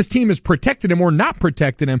 The way this team has protected him or not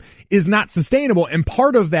protected him is not sustainable, and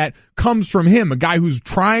part of that comes from him, a guy who's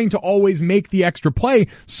trying to always make the extra play,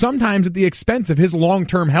 sometimes at the expense of his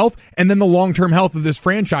long-term health and then the long-term health of this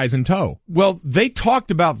franchise in tow. Well, they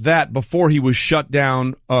talked about that before he was shut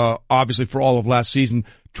down, obviously for all of last season,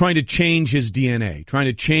 trying to change his DNA, trying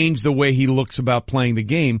to change the way he looks about playing the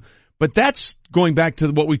game. But that's going back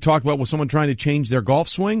to what we talked about with someone trying to change their golf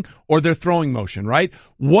swing or their throwing motion, right?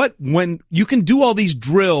 When you can do all these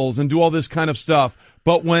drills and do all this kind of stuff,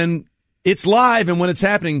 but when it's live and when it's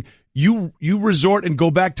happening, you resort and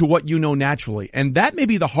go back to what you know naturally. And that may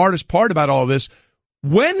be the hardest part about all this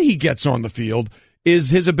when he gets on the field, is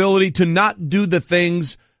his ability to not do the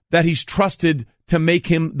things that he's trusted to make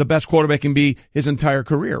him the best quarterback can be his entire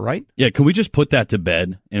career, right? Yeah, can we just put that to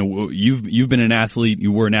bed? And you've been an athlete,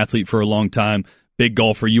 you were an athlete for a long time, big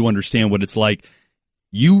golfer, you understand what it's like.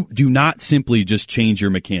 You do not simply just change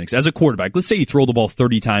your mechanics. As a quarterback, let's say you throw the ball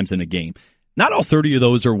 30 times in a game. Not all 30 of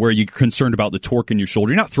those are where you're concerned about the torque in your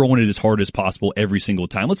shoulder. You're not throwing it as hard as possible every single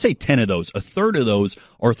time. Let's say 10 of those, a third of those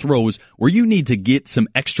are throws where you need to get some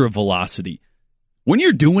extra velocity. When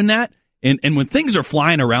you're doing that, and when things are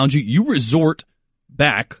flying around you, you resort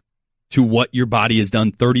back to what your body has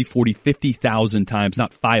done 30, 40, 50,000 times,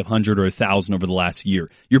 not 500 or 1,000 over the last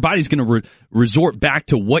year. Your body's going to resort back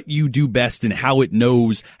to what you do best and how it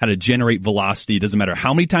knows how to generate velocity. It doesn't matter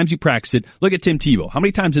how many times you practice it. Look at Tim Tebow. How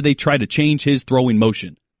many times did they try to change his throwing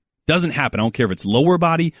motion? Doesn't happen. I don't care if it's lower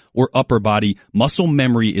body or upper body. Muscle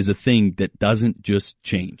memory is a thing that doesn't just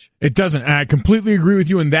change. It doesn't. And I completely agree with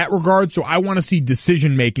you in that regard. So I want to see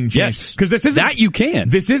decision-making change. Yes. Because this isn't, that you can.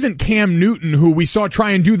 This isn't Cam Newton, who we saw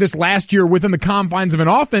try and do this last year within the confines of an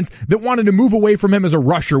offense that wanted to move away from him as a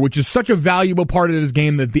rusher, which is such a valuable part of his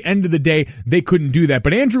game that at the end of the day, they couldn't do that.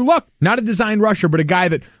 But Andrew Luck, not a designed rusher, but a guy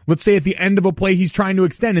that, let's say at the end of a play, he's trying to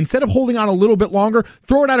extend. Instead of holding on a little bit longer,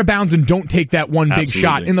 throw it out of bounds and don't take that one big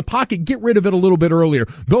shot. In the pocket, get rid of it a little bit earlier.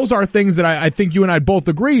 Those are things that I think you and I both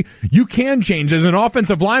agree you can change. As an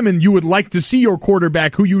offensive lineman, you would like to see your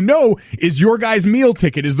quarterback, who you know is your guy's meal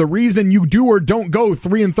ticket, is the reason you do or don't go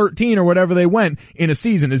 3-13 or whatever they went in a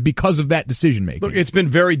season, is because of that decision making. Look, it's been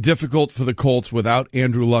very difficult for the Colts without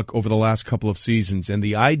Andrew Luck over the last couple of seasons, and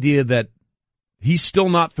the idea that he's still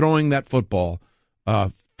not throwing that football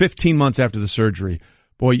 15 months after the surgery,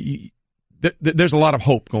 boy, there's a lot of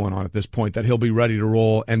hope going on at this point that he'll be ready to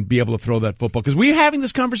roll and be able to throw that football. Because we were having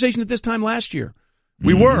this conversation at this time last year.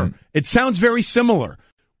 We were. It sounds very similar.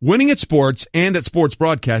 Winning at sports and at sports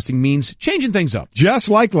broadcasting means changing things up. Just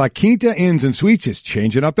like La Quinta Inns and Suites is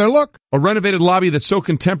changing up their look. A renovated lobby that's so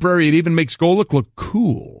contemporary it even makes Golic look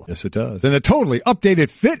cool. Yes, it does. And a totally updated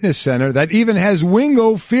fitness center that even has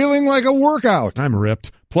Wingo feeling like a workout. I'm ripped.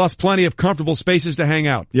 Plus plenty of comfortable spaces to hang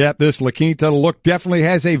out. Yep, this La Quinta look definitely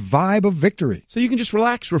has a vibe of victory. So you can just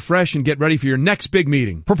relax, refresh, and get ready for your next big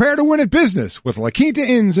meeting. Prepare to win at business with La Quinta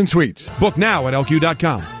Inns and Suites. Book now at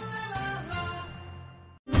LQ.com.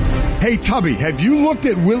 Hey, Tubby, have you looked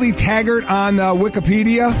at Willie Taggart on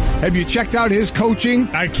Wikipedia? Have you checked out his coaching?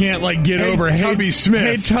 I can't, get over. Tubby Smith.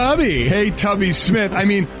 Hey, Tubby. Hey, Tubby Smith. I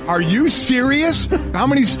mean, are you serious? How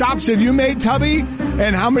many stops have you made, Tubby?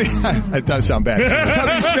 And how many... That does sound bad.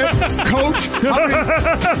 Tubby Smith, coach. How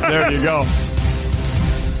many... There you go.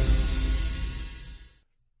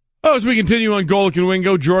 Oh, as we continue on Golic and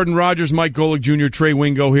Wingo, Jordan Rodgers, Mike Golic Jr., Trey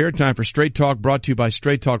Wingo here. Time for Straight Talk, brought to you by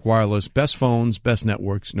Straight Talk Wireless. Best phones, best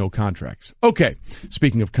networks, no contracts. Okay,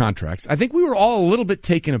 speaking of contracts, I think we were all a little bit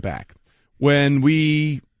taken aback when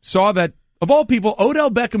we saw that, of all people,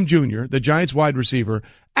 Odell Beckham Jr., the Giants wide receiver,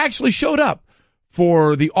 actually showed up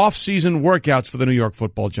for the off-season workouts for the New York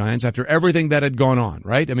Football Giants after everything that had gone on,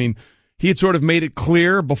 right? I mean, he had sort of made it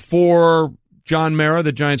clear before John Mara,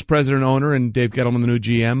 the Giants president owner, and Dave Gettleman, the new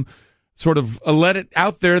GM, sort of let it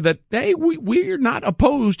out there that, hey, we're not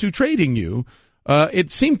opposed to trading you.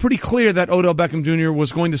 It seemed pretty clear that Odell Beckham Jr.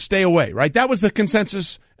 was going to stay away, right? That was the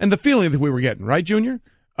consensus and the feeling that we were getting, right, Junior?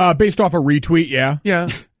 Based off a retweet, yeah. Yeah.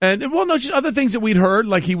 And, well, no, just other things that we'd heard,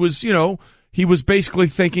 like he was basically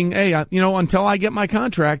thinking, hey, until I get my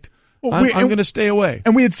contract, I'm going to stay away.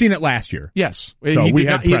 And we had seen it last year. Yes. So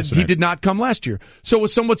he did not come last year. So it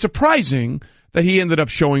was somewhat surprising that he ended up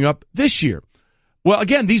showing up this year. Well,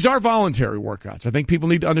 again, these are voluntary workouts. I think people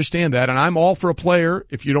need to understand that, and I'm all for a player.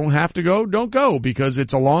 If you don't have to go, don't go, because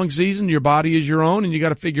it's a long season, your body is your own, and you got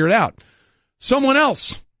to figure it out. Someone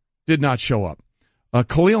else did not show up.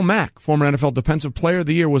 Khalil Mack, former NFL Defensive Player of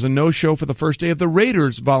the Year, was a no-show for the first day of the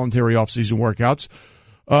Raiders' voluntary offseason workouts,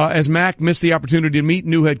 as Mack missed the opportunity to meet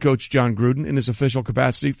new head coach John Gruden in his official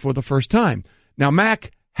capacity for the first time. Now,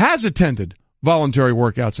 Mack has attended voluntary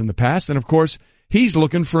workouts in the past, and of course, he's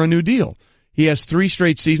looking for a new deal. He has 3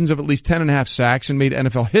 straight seasons of at least 10.5 sacks and made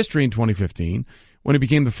NFL history in 2015 when he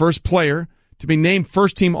became the first player to be named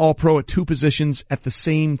first-team All-Pro at 2 positions at the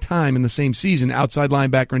same time in the same season, outside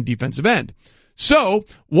linebacker and defensive end. So,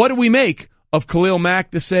 what do we make of Khalil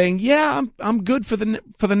Mack just saying, yeah, I'm good for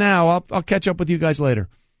the now. I'll catch up with you guys later?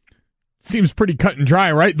 Seems pretty cut and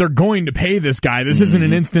dry, right? They're going to pay this guy. This isn't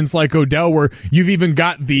an instance like Odell where you've even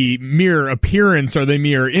got the mere appearance or the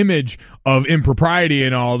mere image of impropriety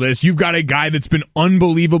in all this. You've got a guy that's been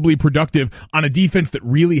unbelievably productive on a defense that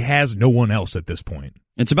really has no one else at this point.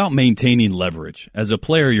 It's about maintaining leverage. As a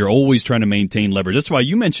player, you're always trying to maintain leverage. That's why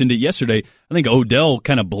you mentioned it yesterday. I think Odell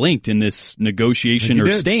kind of blinked in this negotiation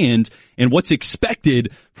or stand. And what's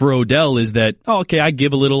expected for Odell is that, I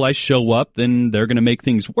give a little, I show up, then they're going to make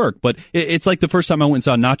things work. But it's like the first time I went and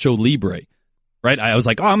saw Nacho Libre, right? I was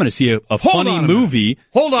like, I'm going to see a funny movie.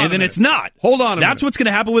 And then it's not. That's what's going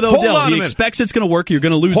to happen with Odell. He expects it's going to work. You're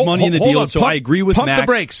going to lose money in the deal. So I agree with Mac.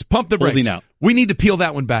 Pump the brakes. Out. We need to peel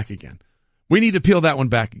that one back again.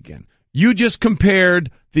 You just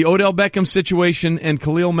compared the Odell Beckham situation and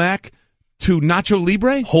Khalil Mack to Nacho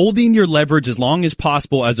Libre? Holding your leverage as long as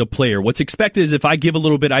possible as a player. What's expected is if I give a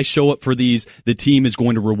little bit, I show up for these, the team is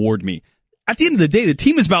going to reward me. At the end of the day, the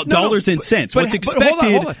team is about dollars and cents. What's expected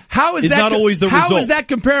hold on. Is not always the result. How is that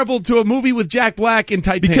comparable to a movie with Jack Black in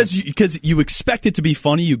tight pants? Because you expect it to be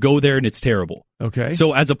funny, you go there and it's terrible. Okay.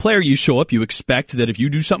 So as a player, you show up, you expect that if you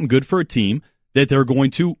do something good for a team, that they're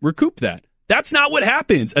going to recoup that. That's not what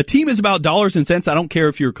happens. A team is about dollars and cents. I don't care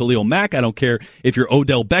if you're Khalil Mack. I don't care if you're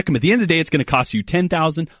Odell Beckham. At the end of the day, it's going to cost you $10,000,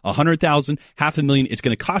 $100,000, $500,000. It's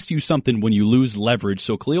going to cost you something when you lose leverage.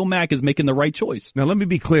 So Khalil Mack is making the right choice. Now, let me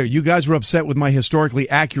be clear. You guys were upset with my historically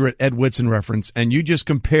accurate Ed Whitson reference, and you just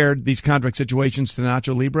compared these contract situations to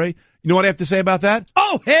Nacho Libre. You know what I have to say about that?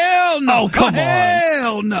 Oh, hell no. Oh, come on.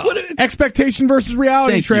 Hell no. Expectation versus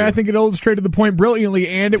reality, Thank Trey. you. I think it illustrated the point brilliantly,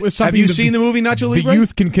 and it was something Have you seen the movie Nacho Libre? The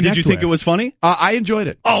youth can connect Did you think with. it was funny? I enjoyed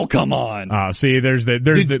it. Oh, come on. See, there's the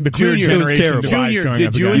clear Junior, generation it was terrible. divide Junior, showing did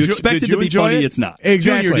up you again. You expect it to be funny, it? it's not.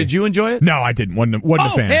 Exactly. Junior, did you enjoy it? No, I didn't. Wasn't a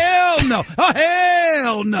fan. Hell no. Oh,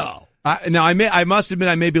 hell no. Now, I must admit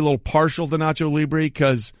I may be a little partial to Nacho Libre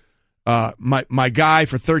because my guy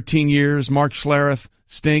for 13 years, Mark Schlereth,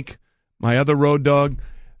 Stink, my other road dog,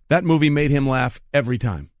 that movie made him laugh every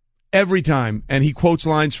time. Every time. And he quotes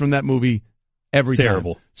lines from that movie every time.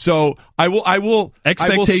 Terrible. So I will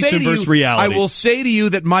Expectation versus reality. I will say to you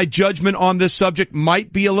that my judgment on this subject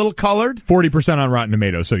might be a little colored. 40% on Rotten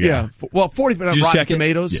Tomatoes, so yeah. Well, 40% on Rotten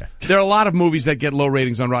Tomatoes. Yeah. There are a lot of movies that get low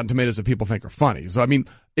ratings on Rotten Tomatoes that people think are funny. So I mean,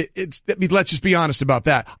 let's just be honest about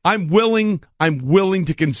that. I'm willing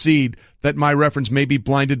to concede that my reference may be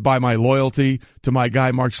blinded by my loyalty to my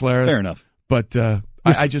guy Mark Schlereth. Fair enough. But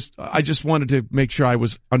I just wanted to make sure I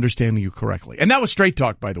was understanding you correctly. And that was Straight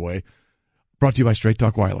Talk, by the way. Brought to you by Straight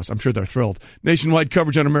Talk Wireless. I'm sure they're thrilled. Nationwide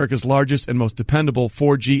coverage on America's largest and most dependable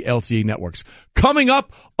 4G LTE networks. Coming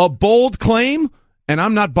up, a bold claim, and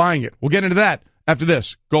I'm not buying it. We'll get into that after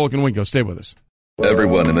this. Golic and Wingo, stay with us.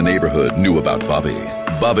 Everyone in the neighborhood knew about Bobby.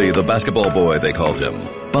 Bobby, the basketball boy, they called him.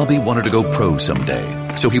 Bobby wanted to go pro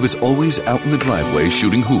someday, so he was always out in the driveway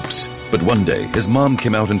shooting hoops. But one day, his mom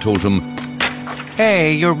came out and told him,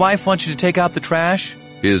 "Hey, your wife wants you to take out the trash?"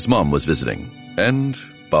 His mom was visiting, and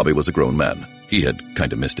Bobby was a grown man. He had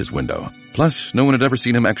kind of missed his window. Plus, no one had ever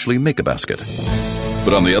seen him actually make a basket.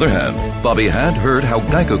 But on the other hand, Bobby had heard how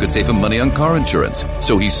Geico could save him money on car insurance,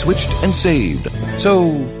 so he switched and saved.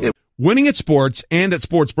 Winning at sports and at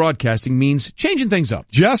sports broadcasting means changing things up.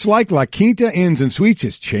 Just like La Quinta Inns and Suites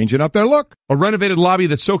is changing up their look. A renovated lobby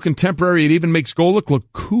that's so contemporary it even makes Golic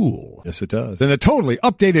look cool. Yes, it does. And a totally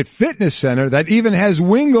updated fitness center that even has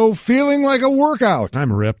Wingo feeling like a workout.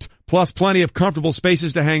 I'm ripped. Plus plenty of comfortable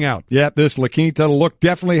spaces to hang out. Yep, this La Quinta look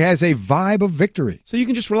definitely has a vibe of victory. So you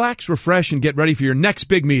can just relax, refresh, and get ready for your next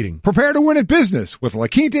big meeting. Prepare to win at business with La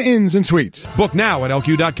Quinta Inns and Suites. Book now at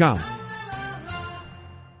LQ.com.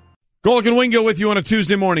 Golic and Wingo with you on a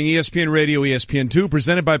Tuesday morning. ESPN Radio, ESPN2,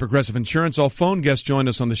 presented by Progressive Insurance. All phone guests joined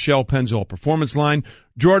us on the Shell Pennzoil Performance Line.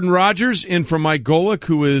 Jordan Rodgers in for Mike Golic,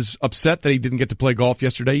 who is upset that he didn't get to play golf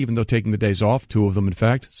yesterday, even though taking the days off. 2 of them, in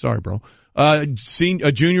fact. Sorry, bro.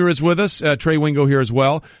 Junior is with us. Trey Wingo here as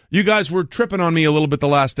well. You guys were tripping on me a little bit the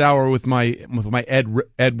last hour with my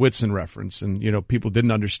Ed Whitson reference, and people didn't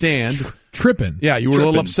understand. Tripping. Yeah, you were a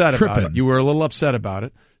little upset about it. You were a little upset about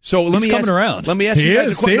it. So let me ask you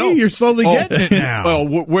guys a question. See, you're slowly getting it now.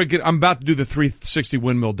 Well, I'm about to do the 360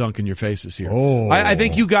 windmill dunk in your faces here. Oh. I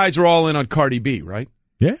think you guys are all in on Cardi B, right?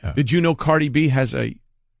 Yeah. Did you know Cardi B has a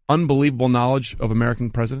unbelievable knowledge of American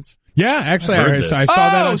presidents? Yeah, actually, I saw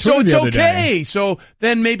that on Twitter so it's the other okay. day. So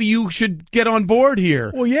then maybe you should get on board here.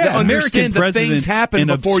 Well, yeah. American that things happen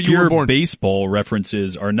before you were born. Baseball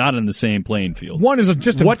references are not on the same playing field. One is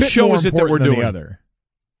just a what bit show more is it that we're important than doing? the other.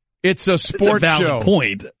 It's a sports That's a valid show.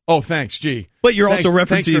 point. Oh, thanks, G. But you're also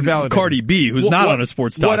referencing Cardi B, who's not on a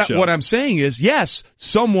sports talk show. What I'm saying is, yes,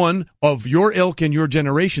 someone of your ilk and your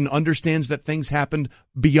generation understands that things happened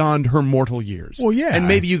beyond her mortal years. Well, yeah. And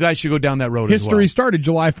maybe you guys should go down that road as well. History started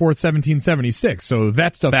July 4th, 1776, so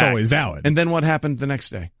that stuff's always valid. And then what happened the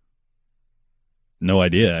next day? No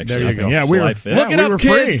idea, actually. There you go. Yeah, look it up,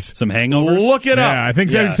 kids. Some hangovers. Look it up. Yeah, I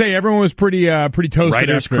think I'd say everyone was pretty toasted.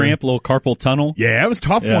 Writer's cramp, little carpal tunnel. Yeah, it was a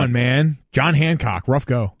tough one, man. John Hancock, rough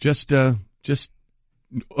go. Stanzi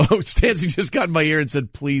just got in my ear and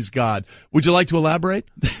said, "Please, God." Would you like to elaborate,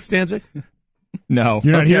 Stanzi? No.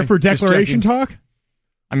 You're not here for declaration talk?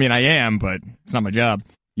 I mean, I am, but it's not my job.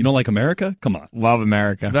 You don't like America? Come on. Love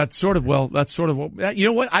America. That's sort of what, you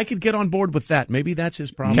know what? I could get on board with that. Maybe that's his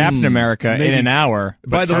problem. Captain America in an hour.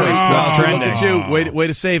 By the way, look at you. Way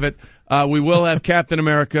to save it. We will have Captain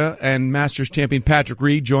America and Masters champion Patrick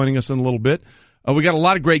Reed joining us in a little bit. We got a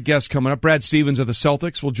lot of great guests coming up. Brad Stevens of the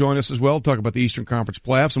Celtics will join us as well, talk about the Eastern Conference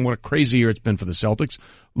playoffs and what a crazy year it's been for the Celtics.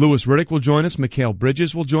 Lewis Riddick will join us. Mikal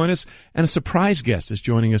Bridges will join us. And a surprise guest is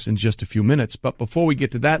joining us in just a few minutes. But before we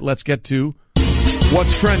get to that, let's get to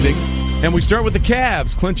what's trending. And we start with the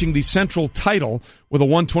Cavs clinching the Central title with a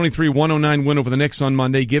 123-109 win over the Knicks on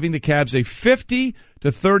Monday, giving the Cavs a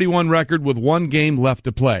 50-31 record with 1 game left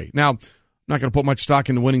to play. Now, I'm not going to put much stock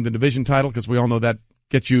into winning the division title because we all know that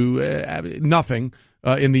gets you nothing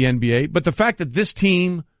in the NBA. But the fact that this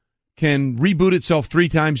team can reboot itself 3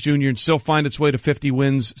 times, Junior, and still find its way to 50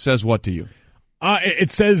 wins says what to you? It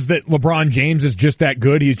says that LeBron James is just that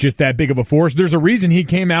good. He's just that big of a force. There's a reason he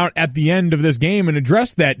came out at the end of this game and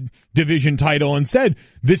addressed that division title and said,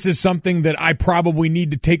 this is something that I probably need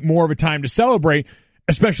to take more of a time to celebrate,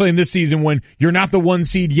 especially in this season when you're not the 1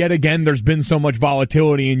 seed yet again. There's been so much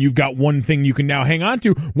volatility and you've got one thing you can now hang on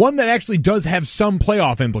to, one that actually does have some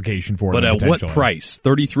playoff implication for him. But at what price?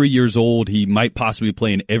 33 years old, he might possibly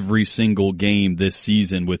play in every single game this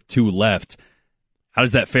season with 2 left. How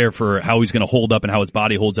is that fair for how he's going to hold up and how his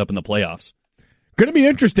body holds up in the playoffs? Going to be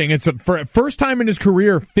interesting. It's for first time in his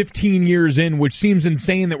career, 15 years in, which seems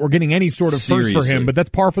insane that we're getting any sort of first for him, but that's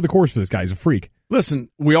par for the course for this guy. He's a freak. Listen,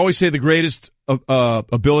 we always say the greatest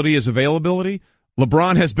ability is availability.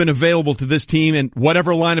 LeBron has been available to this team, and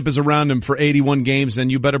whatever lineup is around him for 81 games, then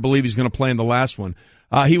you better believe he's going to play in the last one.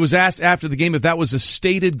 He was asked after the game if that was a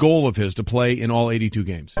stated goal of his to play in all 82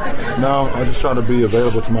 games. No, I just try to be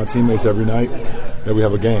available to my teammates every night that we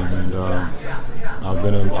have a game, and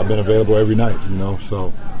I've been available every night,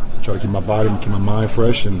 so I try to keep my body and keep my mind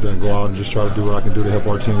fresh, and then go out and just try to do what I can do to help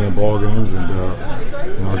our team win ball games, and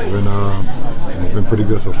it's been pretty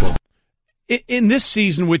good so far. In this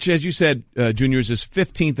season, which, as you said, Junior, is his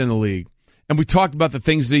 15th in the league, and we talked about the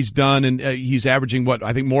things that he's done, and he's averaging,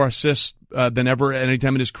 I think more assists than ever at any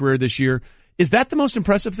time in his career this year. Is that the most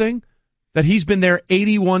impressive thing? That he's been there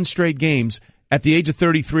 81 straight games at the age of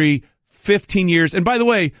 33, 15 years. And by the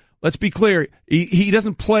way, let's be clear, he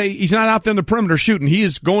doesn't play, he's not out there in the perimeter shooting. He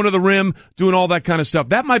is going to the rim, doing all that kind of stuff.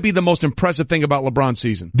 That might be the most impressive thing about LeBron's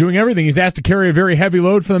season. Doing everything. He's asked to carry a very heavy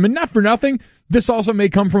load for them, and not for nothing. This also may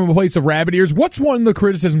come from a place of rabbit ears. What's one of the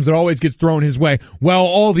criticisms that always gets thrown his way? Well,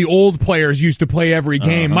 all the old players used to play every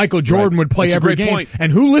game. Michael Jordan would play every game. Point.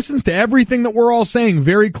 And who listens to everything that we're all saying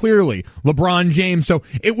very clearly? LeBron James. So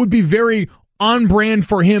it would be very on brand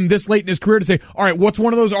for him this late in his career to say, all right, what's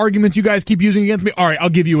one of those arguments you guys keep using against me? All right, I'll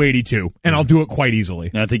give you 82, and I'll do it quite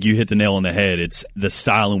easily. I think you hit the nail on the head. It's the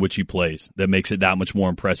style in which he plays that makes it that much more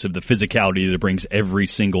impressive, the physicality that it brings every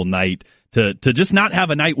single night to just not have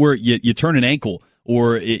a night where you turn an ankle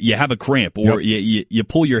or you have a cramp or you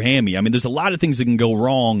pull your hammy. I mean, there's a lot of things that can go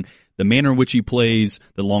wrong. The manner in which he plays,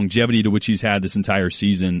 the longevity to which he's had this entire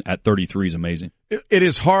season at 33 is amazing. It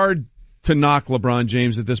is hard to knock LeBron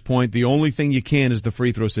James at this point. The only thing you can is the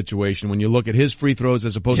free throw situation when you look at his free throws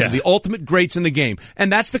as opposed to the ultimate greats in the game.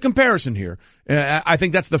 And that's the comparison here. I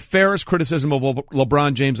think that's the fairest criticism of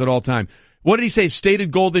LeBron James at all time. What did he say?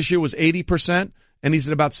 Stated goal this year was 80%, and he's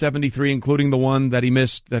at about 73, including the one that he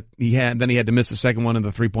missed that he had. Then he had to miss the second one in the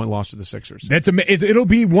 3-point loss to the Sixers. It'll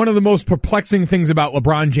be one of the most perplexing things about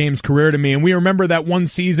LeBron James' career to me. And we remember that one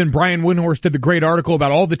season, Brian Windhorst did the great article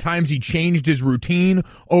about all the times he changed his routine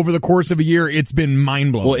over the course of a year. It's been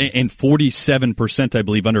mind-blowing. Well, and 47%, I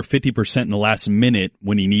believe, under 50% in the last minute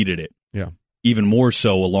when he needed it. Yeah. Even more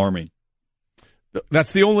so alarming.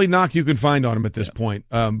 That's the only knock you can find on him at this point.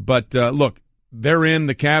 But look, they're in.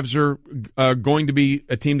 The Cavs are going to be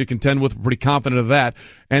a team to contend with. We're pretty confident of that.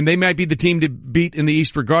 And they might be the team to beat in the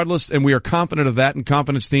East regardless, and we are confident of that. And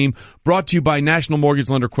Confidence Team brought to you by National Mortgage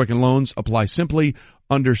Lender Quicken Loans. Apply simply,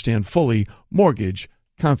 understand fully, mortgage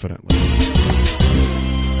confidently.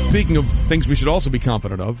 Speaking of things we should also be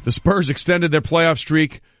confident of, the Spurs extended their playoff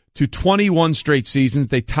streak to 21 straight seasons.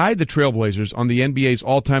 They tied the Trailblazers on the NBA's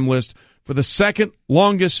all-time list for the second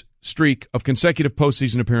longest streak of consecutive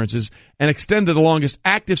postseason appearances and extended the longest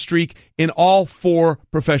active streak in all 4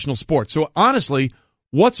 professional sports. So honestly,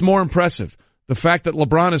 what's more impressive? The fact that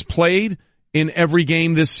LeBron has played in every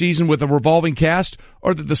game this season with a revolving cast,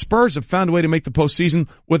 or that the Spurs have found a way to make the postseason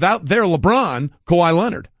without their LeBron, Kawhi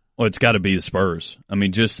Leonard? Well, it's got to be the Spurs. I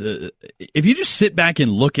mean, just if you just sit back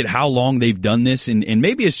and look at how long they've done this, and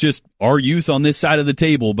maybe it's just our youth on this side of the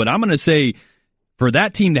table, but I'm going to say for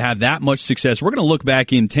that team to have that much success, we're going to look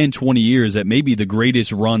back in 10, 20 years at maybe the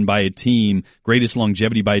greatest run by a team, greatest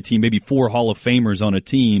longevity by a team, maybe 4 Hall of Famers on a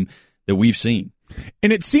team that we've seen.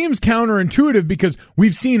 And it seems counterintuitive because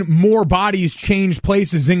we've seen more bodies change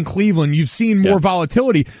places in Cleveland. You've seen more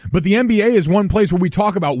volatility, but the NBA is one place where we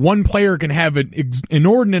talk about one player can have an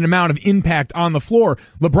inordinate amount of impact on the floor.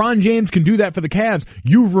 LeBron James can do that for the Cavs.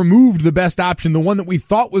 You've removed the best option, the one that we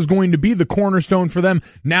thought was going to be the cornerstone for them,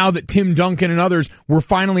 now that Tim Duncan and others were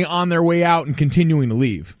finally on their way out and continuing to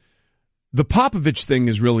leave. The Popovich thing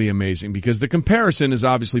is really amazing because the comparison is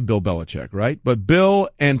obviously Bill Belichick, right? But Bill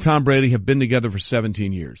and Tom Brady have been together for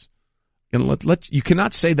 17 years. And you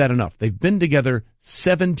cannot say that enough. They've been together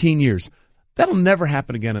 17 years. That'll never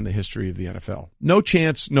happen again in the history of the NFL. No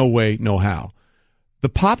chance, no way, no how. The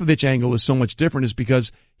Popovich angle is so much different is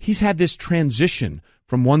because he's had this transition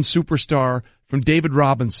from one superstar, from David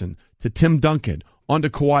Robinson to Tim Duncan, onto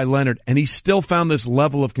Kawhi Leonard, and he's still found this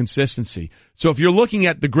level of consistency. So if you're looking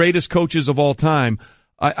at the greatest coaches of all time,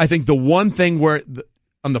 I think the one thing where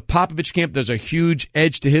on the Popovich camp there's a huge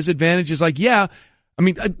edge to his advantage is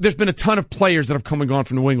there's been a ton of players that have come and gone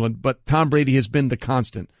from New England, but Tom Brady has been the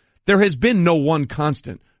constant. There has been no one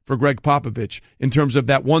constant for Greg Popovich in terms of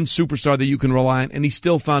that one superstar that you can rely on, and he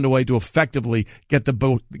still found a way to effectively get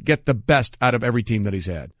the best out of every team that he's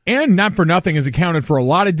had. And not for nothing has accounted for a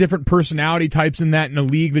lot of different personality types in that in a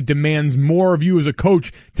league that demands more of you as a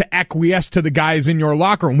coach to acquiesce to the guys in your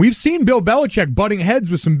locker room. We've seen Bill Belichick butting heads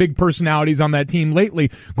with some big personalities on that team lately.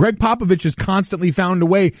 Greg Popovich has constantly found a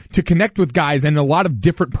way to connect with guys and a lot of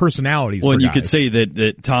different personalities. Well, and you could say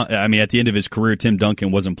that Tom, at the end of his career, Tim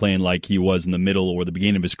Duncan wasn't playing like he was in the middle or the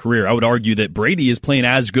beginning of his career. I would argue that Brady is playing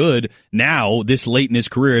as good now, this late in his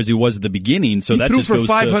career, as he was at the beginning. So he that threw just for goes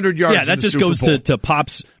 500 yards. Yeah, that just goes to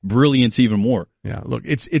Pop's brilliance even more. Yeah, look,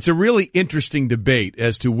 it's a really interesting debate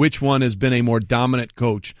as to which one has been a more dominant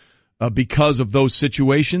coach because of those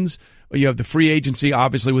situations. You have the free agency,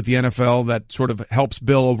 obviously, with the NFL that sort of helps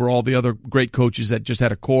Bill over all the other great coaches that just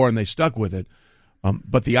had a core and they stuck with it.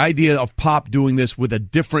 But the idea of Pop doing this with a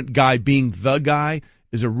different guy being the guy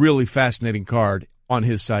is a really fascinating card on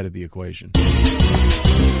his side of the equation.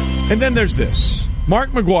 And then there's this. Mark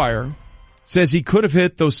McGwire says he could have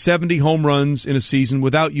hit those 70 home runs in a season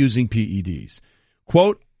without using PEDs.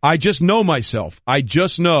 Quote, "I just know myself. I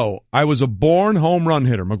just know I was a born home run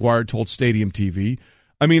hitter," McGwire told Stadium TV.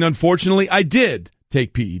 Unfortunately, I did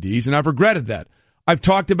take PEDs, and I've regretted that. I've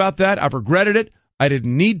talked about that. I've regretted it. I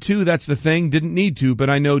didn't need to. That's the thing. Didn't need to, but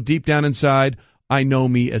I know deep down inside, I know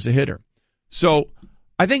me as a hitter. So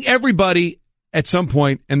I think everybody at some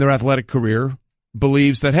point in their athletic career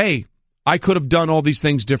believes that, hey, I could have done all these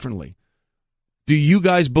things differently. Do you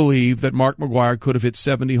guys believe that Mark McGwire could have hit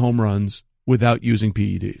 70 home runs without using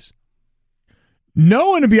PEDs?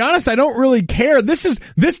 No, and to be honest, I don't really care. This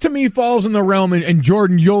to me falls in the realm, and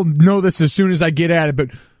Jordan, you'll know this as soon as I get at it, but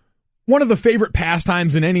one of the favorite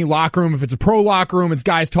pastimes in any locker room. If it's a pro locker room, it's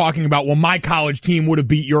guys talking about, well, my college team would have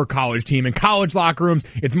beat your college team. In college locker rooms,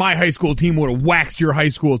 it's my high school team would have waxed your high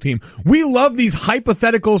school team. We love these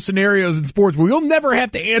hypothetical scenarios in sports where you'll never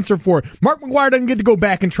have to answer for it. Mark McGwire doesn't get to go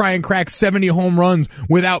back and try and crack 70 home runs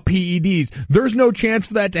without PEDs. There's no chance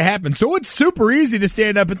for that to happen. So it's super easy to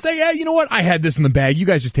stand up and say, yeah, you know what? I had this in the bag. You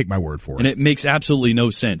guys just take my word for it. And it makes absolutely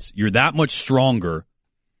no sense. You're that much stronger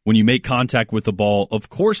when you make contact with the ball. Of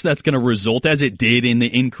course that's going to result, as it did, in the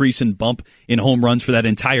increase and bump in home runs for that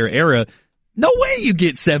entire era. No way you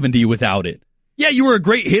get 70 without it. Yeah, you were a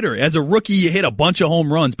great hitter. As a rookie, you hit a bunch of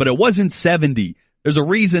home runs, but it wasn't 70. There's a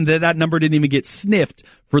reason that number didn't even get sniffed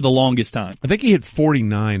for the longest time. I think he hit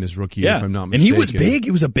 49 his rookie year, if I'm not mistaken. And he was big.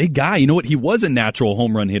 He was a big guy. You know what? He was a natural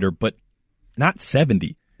home run hitter, but not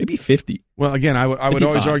 70. Maybe 50. Well, again, I would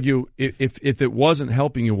always argue if it wasn't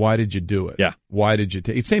helping you, why did you do it? Yeah. Why did you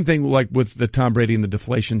take it? Same thing like with the Tom Brady and the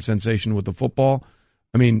deflation sensation with the football.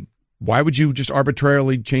 I mean, why would you just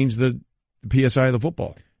arbitrarily change the PSI of the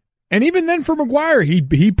football? And even then for McGwire,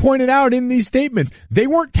 he pointed out in these statements, they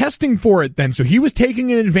weren't testing for it then. So he was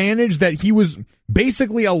taking an advantage that he was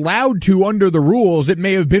basically allowed to under the rules. It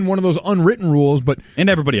may have been one of those unwritten rules, but... And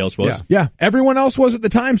everybody else was. Yeah, everyone else was at the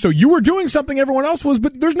time. So you were doing something everyone else was,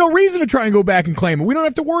 but there's no reason to try and go back and claim it. We don't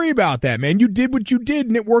have to worry about that, man. You did what you did,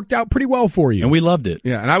 and it worked out pretty well for you. And we loved it.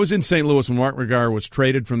 Yeah, and I was in St. Louis when Mark McGwire was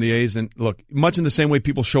traded from the A's, and look, much in the same way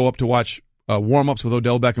people show up to watch warm-ups with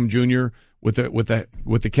Odell Beckham Jr. with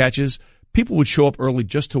the catches, people would show up early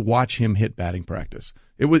just to watch him hit batting practice.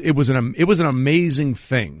 It was an amazing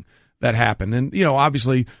thing that happened. And, you know,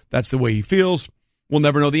 obviously that's the way he feels. We'll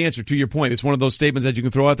never know the answer. To your point, it's one of those statements that you can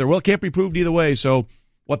throw out there. Well, it can't be proved either way, so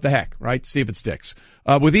what the heck, right? See if it sticks.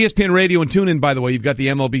 With ESPN Radio and TuneIn, by the way, you've got the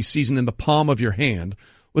MLB season in the palm of your hand.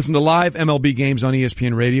 Listen to live MLB games on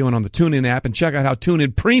ESPN Radio and on the TuneIn app, and check out how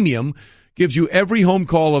TuneIn Premium gives you every home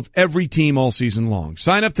call of every team all season long.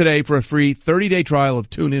 Sign up today for a free 30-day trial of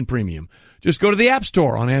TuneIn Premium. Just go to the App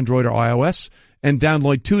Store on Android or iOS and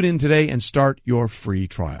download TuneIn today and start your free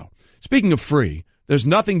trial. Speaking of free, there's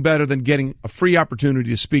nothing better than getting a free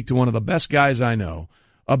opportunity to speak to one of the best guys I know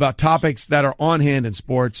about topics that are on hand in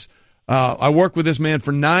sports. I worked with this man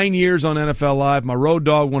for 9 years on NFL Live. My road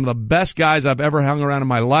dog, one of the best guys I've ever hung around in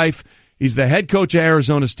my life. He's the head coach of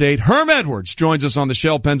Arizona State. Herm Edwards joins us on the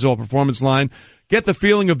Shell Pennzoil Performance Line. Get the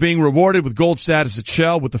feeling of being rewarded with gold status at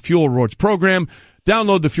Shell with the Fuel Rewards program.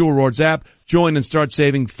 Download the Fuel Rewards app. Join and start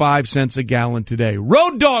saving 5 cents a gallon today.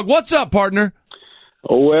 Road Dog, what's up, partner?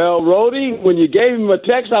 Well, Rody, when you gave him a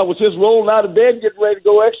text, I was just rolling out of bed, getting ready to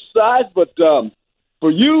go exercise. But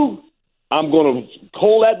for you, I'm going to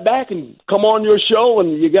hold that back and come on your show.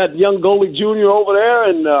 And you got young Golic Jr. over there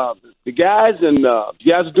and the guys, and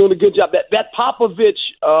you guys are doing a good job. That Popovich,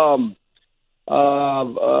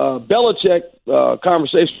 Belichick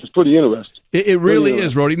conversation is pretty interesting. It really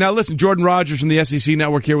is, Rody. Now, listen, Jordan Rodgers from the SEC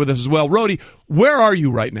Network here with us as well. Rody, where are you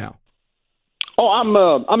right now? Oh,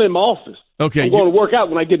 I'm in my office. Okay, I'm going to work out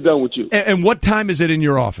when I get done with you. And what time is it in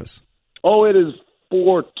your office? Oh, it is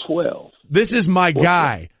 4:12. This is my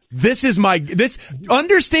guy.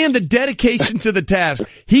 Understand the dedication to the task.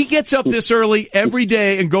 He gets up this early every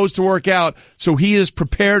day and goes to work out, so he is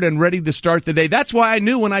prepared and ready to start the day. That's why I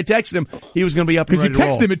knew when I texted him he was going to be up and ready to roll.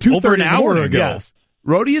 Because you texted him at 2:30 over an hour ago. Yes.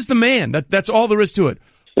 Rody is the man. That's all there is to it.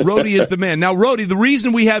 Rody is the man. Now, Rody, the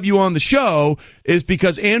reason we have you on the show is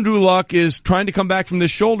because Andrew Luck is trying to come back from this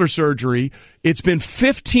shoulder surgery. It's been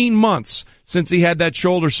 15 months since he had that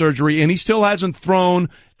shoulder surgery, and he still hasn't thrown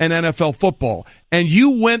an NFL football. And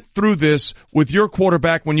you went through this with your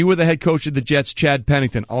quarterback when you were the head coach of the Jets, Chad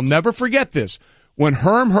Pennington. I'll never forget this. When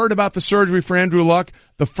Herm heard about the surgery for Andrew Luck,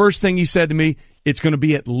 the first thing he said to me, it's going to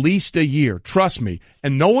be at least a year. Trust me.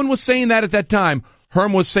 And no one was saying that at that time.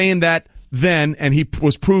 Herm was saying that then, and he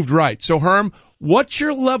was proved right. So, Herm, what's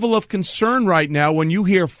your level of concern right now when you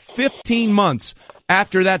hear 15 months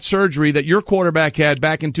after that surgery that your quarterback had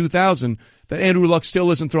back in 2000 that Andrew Luck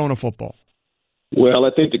still isn't throwing a football? Well,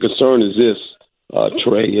 I think the concern is this,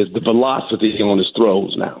 Trey, is the velocity on his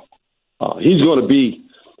throws now. He's going to be,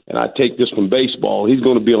 and I take this from baseball, he's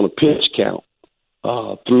going to be on a pitch count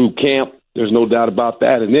through camp. There's no doubt about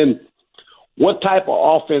that. And then what type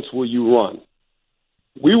of offense will you run?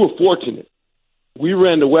 We were fortunate. We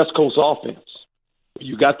ran the West Coast offense.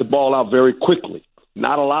 You got the ball out very quickly.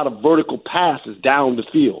 Not a lot of vertical passes down the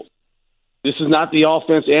field. This is not the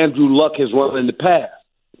offense Andrew Luck has run in the past.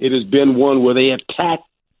 It has been one where they attack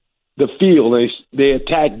the field. They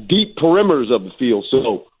attack deep perimeters of the field.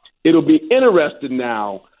 So it'll be interesting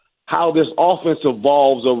now how this offense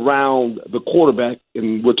evolves around the quarterback,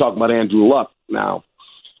 and we're talking about Andrew Luck now.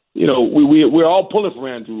 we're all pulling for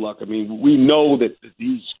Andrew Luck. I mean, we know that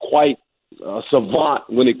he's quite savant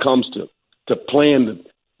when it comes to playing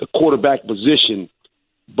the quarterback position,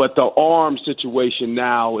 but the arm situation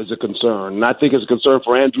now is a concern. And I think it's a concern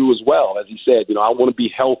for Andrew as well. As he said, I want to be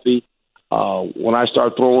healthy when I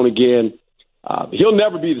start throwing again. He'll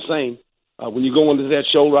never be the same. When you go into that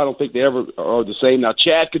shoulder, I don't think they ever are the same. Now,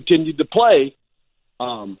 Chad continued to play.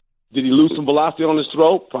 Did he lose some velocity on his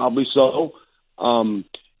throw? Probably so.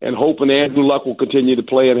 And hoping Andrew Luck will continue to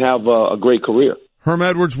play and have a great career. Herm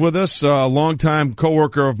Edwards with us, a longtime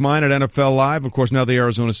coworker of mine at NFL Live, of course, now the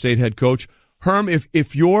Arizona State head coach. Herm,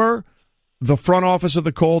 if you're the front office of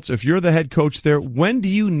the Colts, if you're the head coach there, when do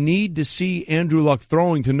you need to see Andrew Luck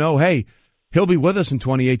throwing to know, hey, he'll be with us in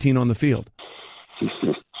 2018 on the field?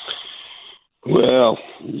 Well,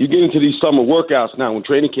 you get into these summer workouts now. When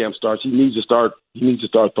training camp starts, he needs to start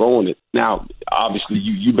throwing it. Now, obviously,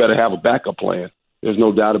 you better have a backup plan. There's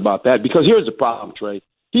no doubt about that. Because here's the problem, Trey.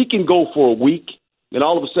 He can go for a week, and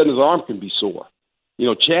all of a sudden his arm can be sore.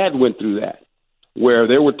 Chad went through that, where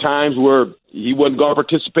there were times where he wasn't going to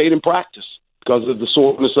participate in practice because of the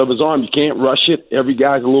soreness of his arm. You can't rush it. Every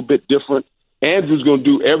guy's a little bit different. Andrew's going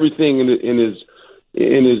to do everything in his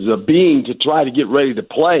being to try to get ready to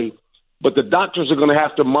play, but the doctors are going to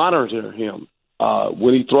have to monitor him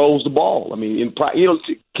when he throws the ball. I mean,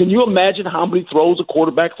 can you imagine how many throws a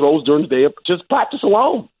quarterback throws during the day of just practice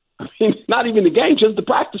alone? I mean, not even the game, just the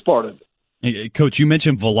practice part of it. Hey, Coach, you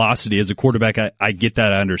mentioned velocity. As a quarterback, I get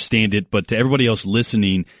that, I understand it, but to everybody else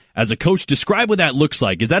listening, as a coach, describe what that looks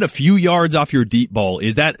like. Is that a few yards off your deep ball?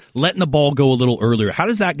 Is that letting the ball go a little earlier? How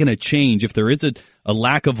is that going to change if there is a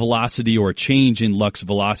lack of velocity or a change in Luck's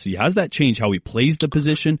velocity? How does that change how he plays the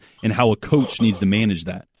position and how a coach needs to manage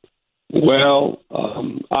that? Well,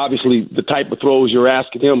 obviously, the type of throws you're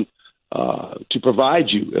asking him to provide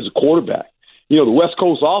you as a quarterback. The West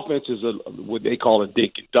Coast offense is what they call a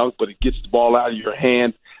dink and dunk, but it gets the ball out of your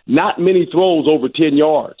hand. Not many throws over 10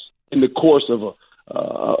 yards in the course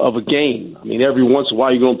of a game. I mean, every once in a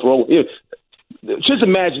while you're going to throw. Just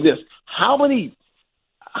imagine this: how many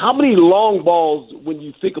long balls, when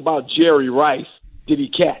you think about Jerry Rice, did he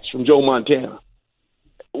catch from Joe Montana?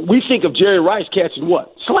 We think of Jerry Rice catching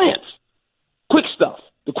what? Slants, quick stuff,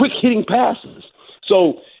 the quick hitting passes.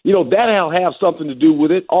 So that'll have something to do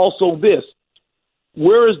with it. Also, this.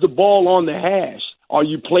 Where is the ball on the hash? Are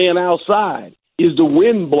you playing outside? Is the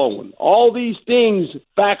wind blowing? All these things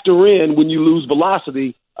factor in when you lose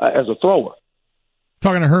velocity as a thrower.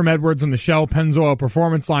 Talking to Herm Edwards on the Shell Pennzoil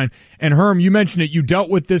Performance Line. And Herm, you mentioned it. You dealt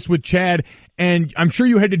with this with Chad, and I'm sure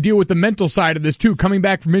you had to deal with the mental side of this too. Coming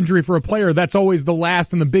back from injury for a player, that's always the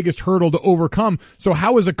last and the biggest hurdle to overcome. So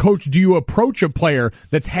how, as a coach, do you approach a player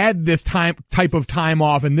that's had this type of time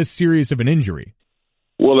off and this serious of an injury?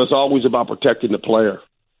 Well, it's always about protecting the player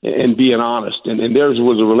and being honest. And theirs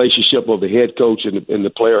was a relationship of the head coach and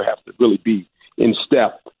the player have to really be in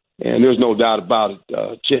step. And there's no doubt about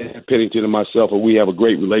it. Chad Pennington and myself, we have a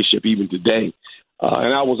great relationship even today.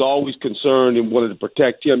 And I was always concerned and wanted to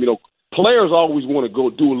protect him. Players always want to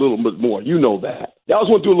go do a little bit more. You know that. They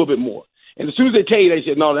always want to do a little bit more. And as soon as they tell you, they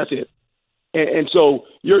say, no, that's it. And so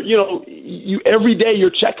you every day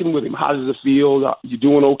you're checking with him. How does it feel? You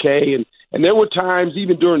doing okay? And there were times,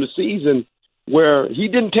 even during the season, where he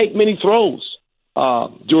didn't take many throws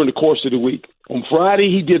during the course of the week. On Friday,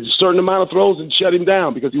 he did a certain amount of throws and shut him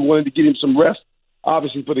down because he wanted to get him some rest,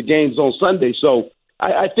 obviously, for the games on Sunday. So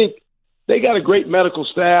I think they got a great medical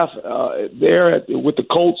staff there with the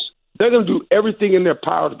Colts. They're going to do everything in their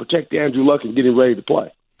power to protect Andrew Luck and get him ready to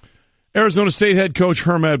play. Arizona State head coach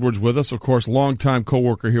Herm Edwards with us, of course, longtime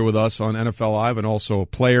coworker here with us on NFL Live and also a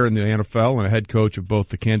player in the NFL and a head coach of both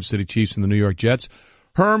the Kansas City Chiefs and the New York Jets.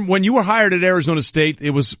 Herm, when you were hired at Arizona State, it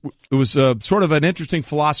was sort of an interesting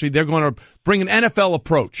philosophy. They're going to bring an NFL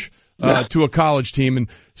approach to a college team, and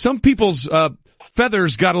some people's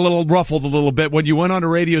feathers got a little ruffled a little bit when you went on a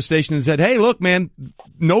radio station and said, hey, look, man,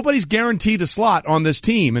 nobody's guaranteed a slot on this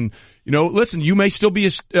team. And, listen, you may still be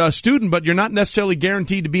a student, but you're not necessarily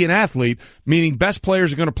guaranteed to be an athlete, meaning best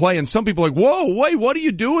players are going to play. And some people are like, whoa, wait, what are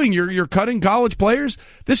you doing? You're cutting college players?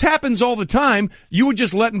 This happens all the time. You were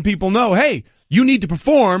just letting people know, hey, you need to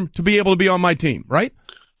perform to be able to be on my team, right?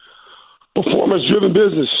 Performance-driven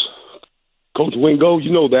business. Coach Wingo,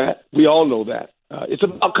 you know that. We all know that. It's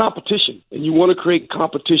about competition, and you want to create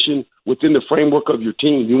competition within the framework of your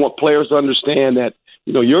team. You want players to understand that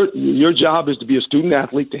your job is to be a student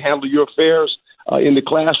athlete, to handle your affairs in the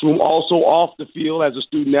classroom, also off the field as a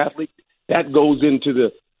student athlete. That goes into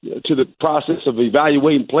the process of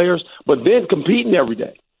evaluating players, but then competing every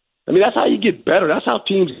day. I mean, that's how you get better. That's how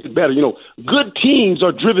teams get better. Good teams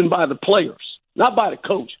are driven by the players. not by the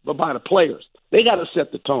coach, but by the players. They got to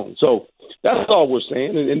set the tone. So that's all we're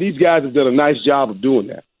saying, and these guys have done a nice job of doing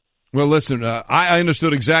that. Well, listen, I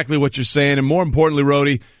understood exactly what you're saying, and more importantly,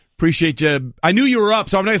 Rhodey, appreciate you. I knew you were up,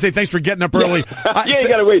 so I'm not going to say thanks for getting up early. You ain't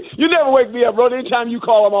got to wait. You never wake me up, Rhodey. Anytime you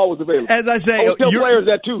call, I'm always available. As I say, I tell players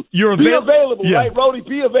that too. You're be available, yeah. right, Rhodey?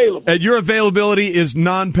 Be available. And your availability is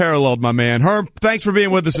non-paralleled, my man. Herm, thanks for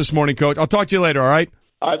being with us this morning, Coach. I'll talk to you later, all right?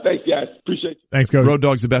 All right, thanks, guys. Appreciate you. Thanks, Coach. Road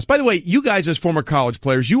Dog's the best. By the way, you guys as former college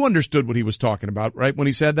players, you understood what he was talking about, right? When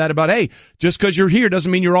he said that about, hey, just because you're here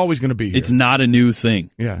doesn't mean you're always going to be here. It's not a new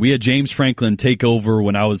thing. Yeah. We had James Franklin take over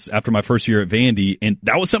when I was after my first year at Vandy, and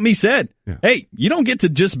that was something he said. Yeah. Hey, you don't get to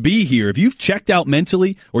just be here. If you've checked out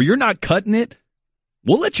mentally or you're not cutting it,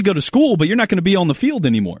 we'll let you go to school, but you're not going to be on the field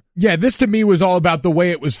anymore. Yeah, this to me was all about the way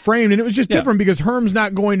it was framed, and it was just different because Herm's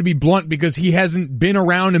not going to be blunt because he hasn't been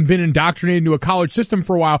around and been indoctrinated into a college system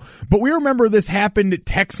for a while. But we remember this happened at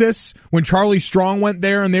Texas when Charlie Strong went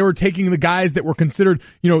there, and they were taking the guys that were considered,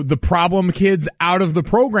 the problem kids out of the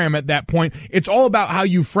program at that point. It's all about how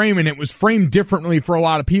you frame it, and it was framed differently for a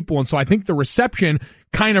lot of people, and so I think the reception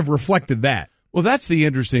kind of reflected that. Well, that's the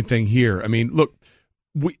interesting thing here. I mean, look,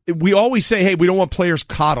 we always say, hey, we don't want players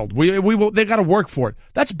coddled. They got to work for it.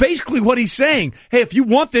 That's basically what he's saying. Hey, if you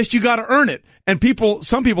want this, you got to earn it. And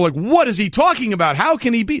some people are like, what is he talking about? How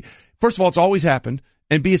can he be? First of all, it's always happened.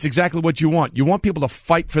 And B, it's exactly what you want. You want people to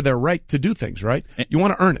fight for their right to do things, right? You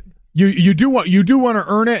want to earn it. You do want to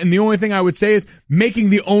earn it, and the only thing I would say is making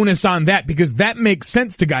the onus on that, because that makes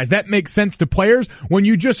sense to guys. That makes sense to players. When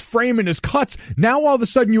you just frame it as cuts, now all of a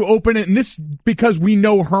sudden you open it, and this, because we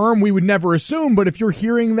know Herm, we would never assume, but if you're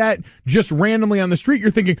hearing that just randomly on the street, you're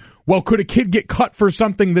thinking, well, could a kid get cut for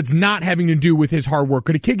something that's not having to do with his hard work?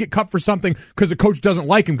 Could a kid get cut for something because the coach doesn't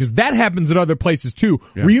like him? Because that happens at other places too,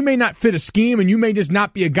 where you may not fit a scheme, and you may just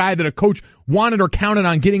not be a guy that a coach wanted or counted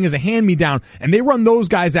on getting as a hand-me-down, and they run those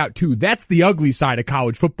guys out too. That's the ugly side of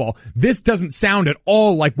college football. This doesn't sound at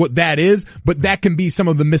all like what that is, but that can be some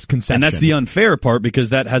of the misconception. And that's the unfair part, because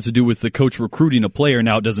that has to do with the coach recruiting a player.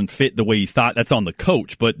 Now it doesn't fit the way he thought. That's on the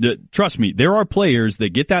coach. But trust me, there are players that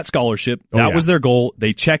get that scholarship. That was their goal.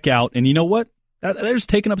 They check out, and you know what? They're just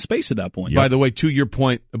taking up space at that point. By the way, to your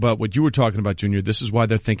point about what you were talking about, Junior, this is why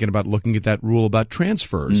they're thinking about looking at that rule about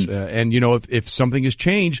transfers. And, if something has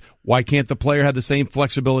changed, why can't the player have the same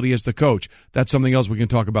flexibility as the coach? That's something else we can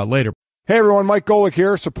talk about later. Hey everyone, Mike Golic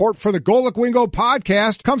here. Support for the Golic Wingo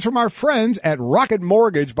podcast comes from our friends at Rocket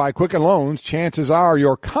Mortgage by Quicken Loans. Chances are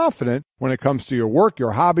you're confident when it comes to your work,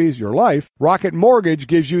 your hobbies, your life. Rocket Mortgage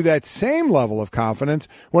gives you that same level of confidence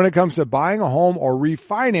when it comes to buying a home or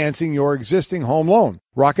refinancing your existing home loan.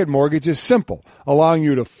 Rocket Mortgage is simple, allowing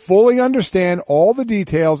you to fully understand all the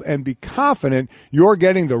details and be confident you're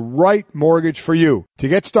getting the right mortgage for you. To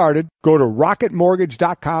get started, go to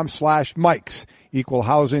rocketmortgage.com/Mikes. Equal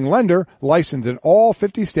housing lender, licensed in all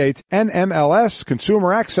 50 states, NMLS,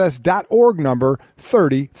 consumeraccess.org number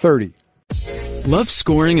 3030. Love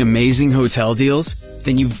scoring amazing hotel deals?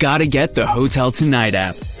 Then you've got to get the Hotel Tonight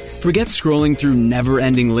app. Forget scrolling through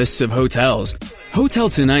never-ending lists of hotels. Hotel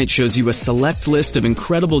Tonight shows you a select list of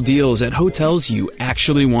incredible deals at hotels you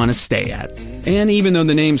actually want to stay at. And even though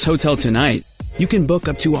the name's Hotel Tonight, you can book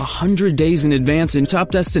up to 100 days in advance in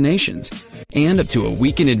top destinations and up to a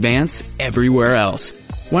week in advance everywhere else.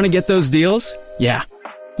 Want to get those deals? Yeah,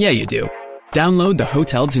 you do. Download the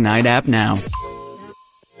Hotel Tonight app now.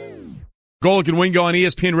 Golic and Wingo on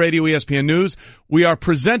ESPN Radio, ESPN News. We are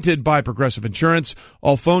presented by Progressive Insurance.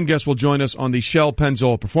 All phone guests will join us on the Shell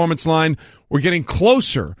Pennzoil Performance Line. We're getting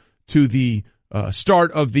closer to the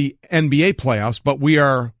start of the NBA playoffs, but we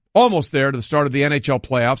are almost there to the start of the NHL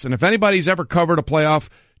playoffs. And if anybody's ever covered a playoff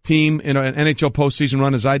team in an NHL postseason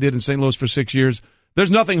run, as I did in St. Louis for 6 years,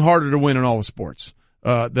 there's nothing harder to win in all the sports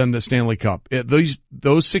than the Stanley Cup.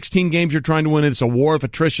 Those 16 games you're trying to win, it's a war of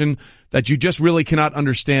attrition that you just really cannot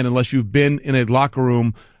understand unless you've been in a locker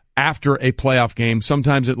room after a playoff game.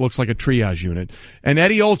 Sometimes it looks like a triage unit. And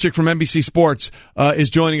Eddie Olczyk from NBC Sports is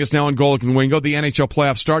joining us now on Golic and Wingo. The NHL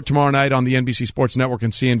playoffs start tomorrow night on the NBC Sports Network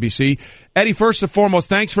and CNBC. Eddie, first and foremost,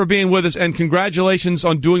 thanks for being with us, and congratulations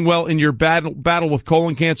on doing well in your battle with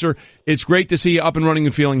colon cancer. It's great to see you up and running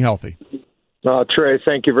and feeling healthy. Trey,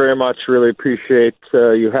 thank you very much. Really appreciate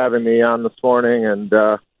you having me on this morning.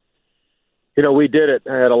 And, we did it.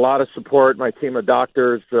 I had a lot of support, my team of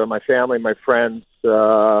doctors, my family, my friends.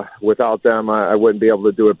 Without them, I wouldn't be able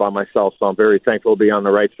to do it by myself. So I'm very thankful to be on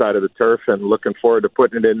the right side of the turf and looking forward to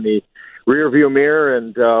putting it in the rearview mirror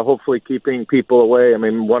and hopefully keeping people away. I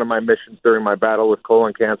mean, one of my missions during my battle with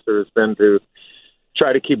colon cancer has been to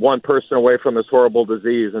try to keep one person away from this horrible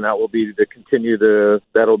disease, and that will be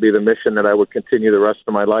that'll be the mission that I would continue the rest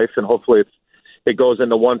of my life. And hopefully it's it goes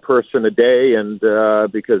into one person a day, and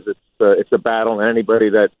because it's a battle, and anybody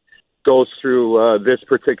that goes through this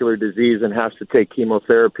particular disease and has to take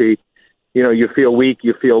chemotherapy, you feel weak,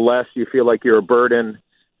 you feel less, you feel like you're a burden.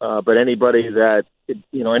 But anybody that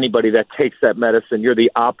takes that medicine, you're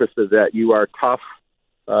the opposite of that. You are tough.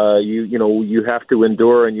 You have to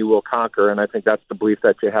endure, and you will conquer. And I think that's the belief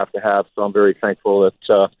that you have to have. So I'm very thankful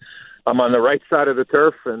that I'm on the right side of the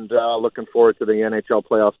turf, and looking forward to the NHL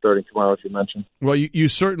playoffs starting tomorrow, as you mentioned. Well, you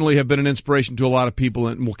certainly have been an inspiration to a lot of people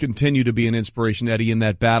and will continue to be an inspiration, Eddie, in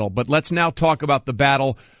that battle. But let's now talk about the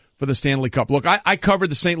battle for the Stanley Cup. Look, I covered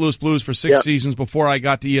the St. Louis Blues for 6 seasons before I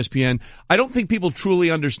got to ESPN. I don't think people truly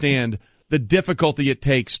understand the difficulty it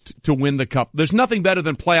takes to win the Cup. There's nothing better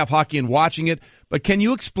than playoff hockey and watching it, but can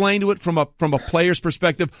you explain to it from a player's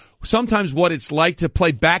perspective sometimes what it's like to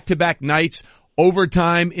play back-to-back nights,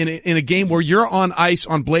 overtime in a game where you're on ice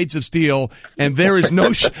on blades of steel, and there is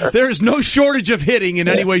no shortage of hitting in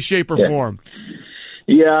any way, shape, or form?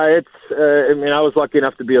 Yeah, I was lucky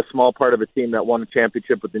enough to be a small part of a team that won a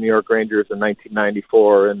championship with the New York Rangers in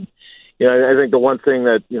 1994, and I think the one thing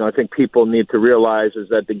that I think people need to realize is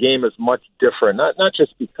that the game is much different. Not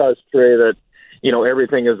just because, Trey, that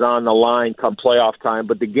everything is on the line come playoff time,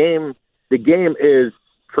 but the game is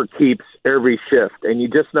for keeps every shift, and you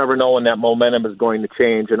just never know when that momentum is going to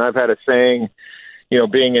change. And I've had a saying,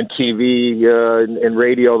 being in TV and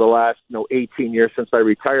radio the last 18 years since I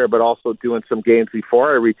retired, but also doing some games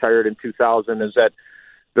before I retired in 2000, is that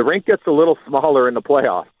the rink gets a little smaller in the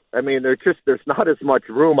playoffs. I mean, there's not as much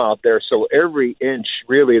room out there, so every inch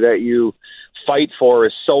really that you fight for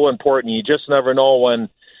is so important. You just never know when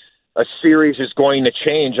a series is going to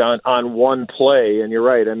change on one play. And you're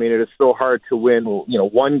right. I mean, it is so hard to win,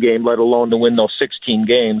 one game, let alone to win those 16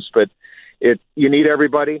 games. But you need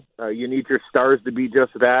everybody. You need your stars to be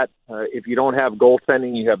just that. If you don't have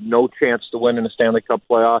goaltending, you have no chance to win in a Stanley Cup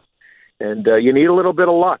playoff. And you need a little bit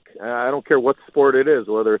of luck. I don't care what sport it is,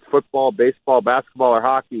 whether it's football, baseball, basketball, or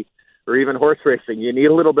hockey, or even horse racing. You need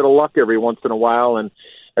a little bit of luck every once in a while. And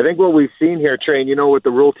I think what we've seen here, Trey, with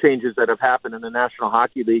the rule changes that have happened in the National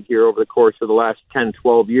Hockey League here over the course of the last 10,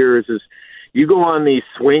 12 years, is you go on these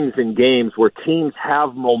swings in games where teams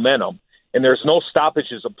have momentum, and there's no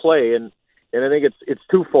stoppages of play. And I think it's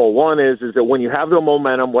twofold. One is that when you have the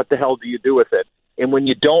momentum, what the hell do you do with it? And when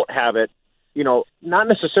you don't have it, not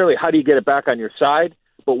necessarily how do you get it back on your side,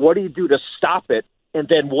 but what do you do to stop it? And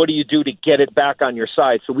then what do you do to get it back on your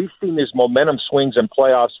side? So we've seen these momentum swings in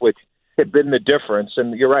playoffs, which have been the difference.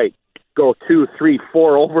 And you're right, go 2, 3,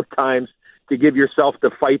 4 overtimes to give yourself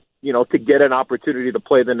the fight, to get an opportunity to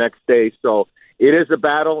play the next day. So it is a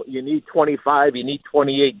battle. You need 25, you need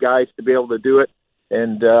 28 guys to be able to do it.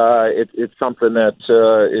 And it's something that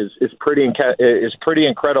is pretty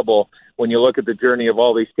incredible when you look at the journey of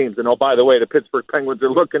all these teams. And, by the way, the Pittsburgh Penguins are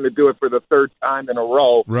looking to do it for the third time in a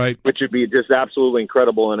row, right? Which would be just absolutely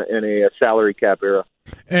incredible in a salary cap era.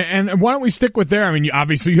 And why don't we stick with there? I mean,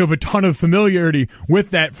 obviously you have a ton of familiarity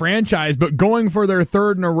with that franchise, but going for their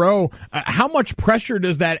third in a row, how much pressure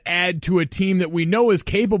does that add to a team that we know is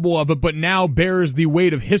capable of it, but now bears the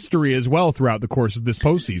weight of history as well throughout the course of this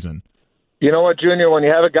postseason? You know what, Junior, when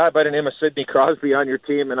you have a guy by the name of Sidney Crosby on your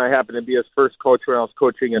team, and I happened to be his first coach when I was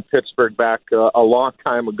coaching in Pittsburgh back a long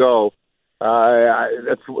time ago,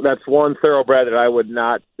 that's one thoroughbred that I would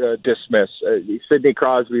not dismiss. Sidney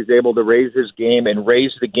Crosby is able to raise his game and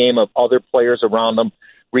raise the game of other players around him,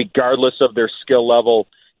 regardless of their skill level,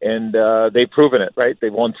 and they've proven it, right?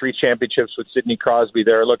 They've won 3 championships with Sidney Crosby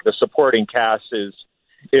there. Look, the supporting cast is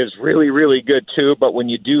really, really good too. But when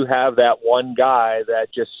you do have that one guy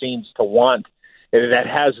that just seems to want, that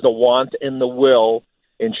has the want and the will,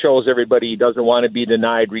 and shows everybody he doesn't want to be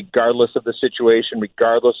denied, regardless of the situation,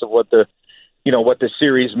 regardless of what the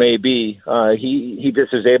series may be, he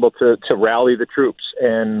just is able to rally the troops.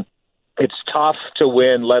 And it's tough to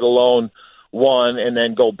win, let alone one, and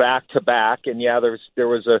then go back to back. And yeah, there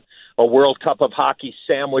was a World Cup of hockey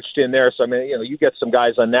sandwiched in there. So I mean, you get some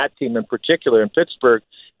guys on that team in particular in Pittsburgh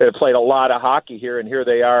that have played a lot of hockey here, and here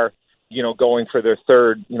they are, going for their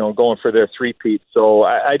third, going for their three-peat. So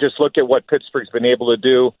I just look at what Pittsburgh's been able to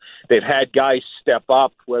do. They've had guys step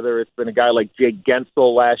up, whether it's been a guy like Jake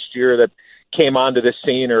Gensel last year that came onto the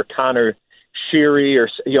scene, or Connor Sheary,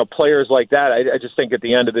 or players like that. I just think at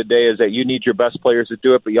the end of the day is that you need your best players to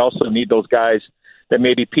do it, but you also need those guys that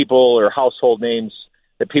maybe people or household names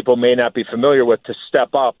that people may not be familiar with to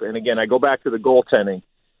step up. And again, I go back to the goaltending.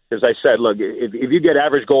 As I said, look, if you get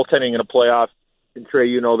average goaltending in a playoff, and Trey,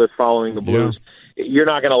 you know this following the Blues, you're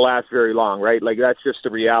not going to last very long, right? Like, that's just the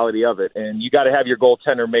reality of it. And you got to have your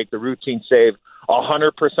goaltender make the routine save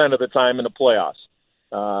 100% of the time in the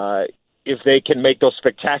playoffs. if they can make those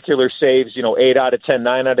spectacular saves, 8 out of 10,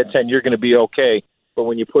 9 out of 10, you're going to be okay. But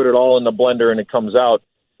when you put it all in the blender and it comes out,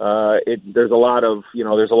 there's a lot of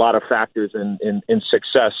factors in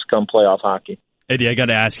success come playoff hockey. Eddie, I got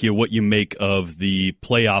to ask you what you make of the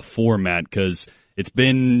playoff format, because it's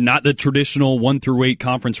been not the traditional 1-8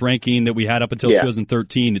 conference ranking that we had up until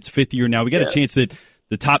 2013. It's fifth year now. We got a chance that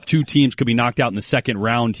the top 2 teams could be knocked out in the second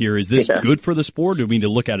round here. Is this good for the sport, or do we need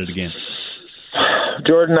to look at it again?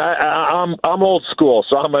 Jordan, I'm old school,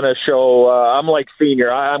 so I'm going to show. I'm like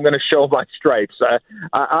senior. I'm going to show my stripes.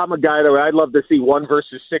 I'm a guy that I'd love to see 1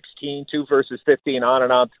 versus 16, 2 versus 15, on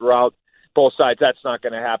and on throughout both sides. That's not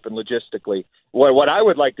going to happen logistically. What I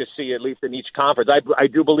would like to see, at least in each conference, I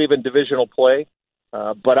do believe in divisional play,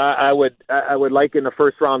 but I would like in the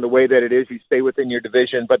first round the way that it is. You stay within your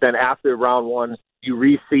division, but then after round 1, you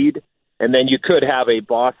reseed, and then you could have a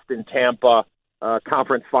Boston-Tampa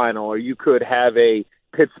conference final, or you could have a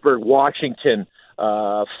Pittsburgh-Washington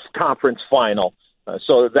conference final.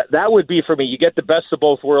 So that would be for me. You get the best of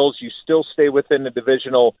both worlds. You still stay within the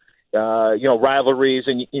divisional, rivalries.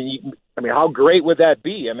 And how great would that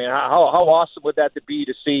be? I mean, how awesome would that be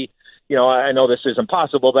to see? I know this isn't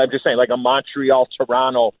possible, but I'm just saying, like a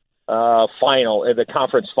Montreal-Toronto final, the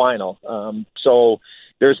conference final. So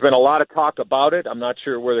there's been a lot of talk about it. I'm not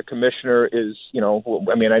sure where the commissioner is. I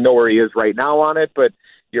know where he is right now on it, but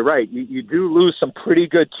you're right. You do lose some pretty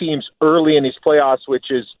good teams early in these playoffs,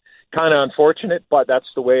 which is kind of unfortunate, but that's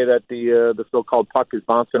the way that the so-called puck is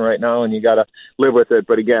bouncing right now, and you got to live with it.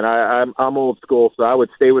 But again, I'm old school, so I would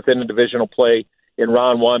stay within the divisional play in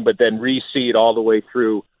round 1, but then reseed all the way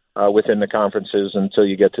through within the conferences until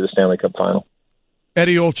you get to the Stanley Cup final.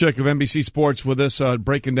 Eddie Olczyk of NBC Sports with us,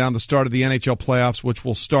 breaking down the start of the NHL playoffs, which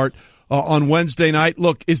will start on Wednesday night.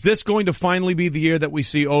 Look, is this going to finally be the year that we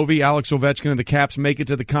see Ovi, Alex Ovechkin, and the Caps make it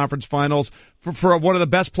to the conference finals? For one of the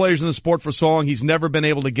best players in the sport for so long, he's never been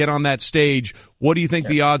able to get on that stage. What do you think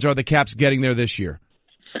the odds are the Caps getting there this year?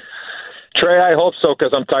 Trey, I hope so,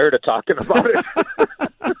 because I'm tired of talking about it.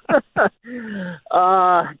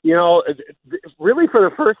 Really for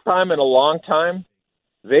the first time in a long time,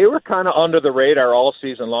 they were kind of under the radar all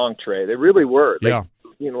season long, Trey. They really were.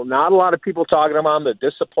 Not a lot of people talking about them.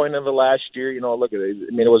 The disappointment of the last year. Look at it.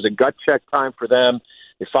 It was a gut check time for them.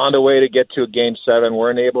 They found a way to get to a Game 7,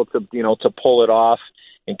 weren't able to pull it off,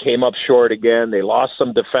 and came up short again. They lost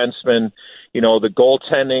some defensemen. The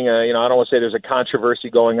goaltending. I don't want to say there's a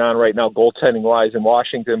controversy going on right now, goaltending-wise in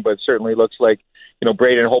Washington, but it certainly looks like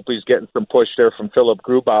Braden Holtby's getting some push there from Philip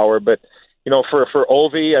Grubauer, but. For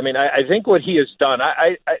Ovi, I think what he has done,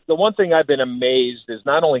 the one thing I've been amazed is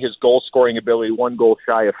not only his goal scoring ability, 1 goal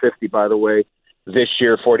shy of 50, by the way, this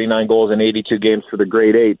year, 49 goals in 82 games for the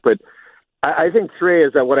grade 8. But I think, Trey,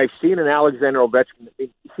 is that what I've seen in Alexander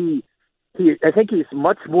Ovechkin, I think he's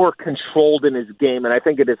much more controlled in his game, and I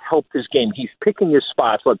think it has helped his game. He's picking his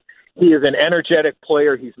spots. Look, he is an energetic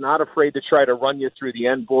player. He's not afraid to try to run you through the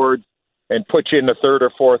end boards and put you in the third or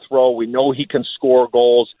fourth row. We know he can score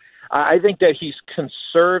goals. I think that he's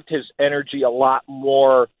conserved his energy a lot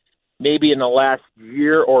more maybe in the last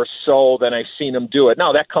year or so than I've seen him do it.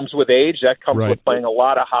 Now, that comes with age. That comes with playing a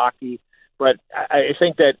lot of hockey. But I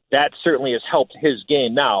think that certainly has helped his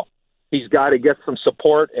game. Now, he's got to get some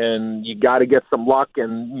support, and you got to get some luck,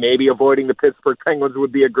 and maybe avoiding the Pittsburgh Penguins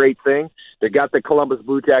would be a great thing. They got the Columbus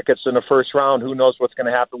Blue Jackets in the first round. Who knows what's going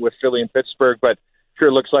to happen with Philly and Pittsburgh, but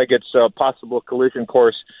sure looks like it's a possible collision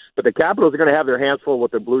course. But the Capitals are going to have their hands full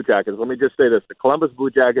with the Blue Jackets. Let me just say this. The Columbus Blue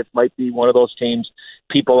Jackets might be one of those teams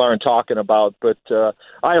people aren't talking about. But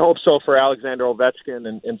I hope so for Alexander Ovechkin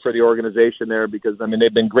and for the organization there, because,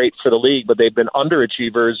 they've been great for the league, but they've been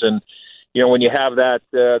underachievers. And, when you have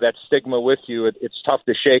that stigma with you, it's tough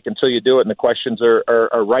to shake until you do it. And the questions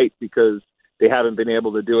are right, because they haven't been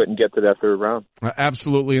able to do it and get to that third round.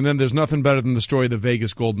 Absolutely. And then there's nothing better than the story of the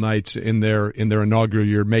Vegas Golden Knights in their inaugural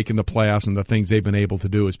year, making the playoffs and the things they've been able to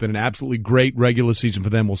do. It's been an absolutely great regular season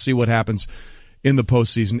for them. We'll see what happens in the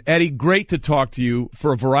postseason. Eddie, great to talk to you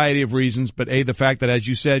for a variety of reasons, but the fact that, as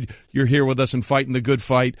you said, you're here with us and fighting the good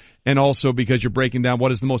fight, and also because you're breaking down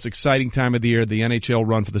what is the most exciting time of the year, the NHL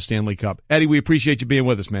run for the Stanley Cup. Eddie, we appreciate you being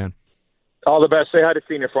with us, man. All the best. Say hi to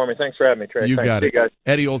Senior for me. Thanks for having me, Trey. You Thanks. got it. See you guys.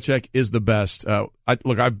 Eddie Olczyk is the best.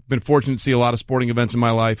 I've been fortunate to see a lot of sporting events in my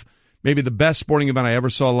life. Maybe the best sporting event I ever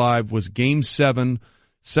saw live was Game 7,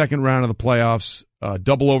 second round of the playoffs,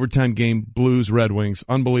 double overtime game, Blues, Red Wings.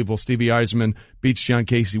 Unbelievable. Stevie Yzerman beats John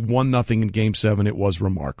Casey 1-0 in Game 7. It was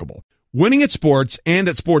remarkable. Winning at sports and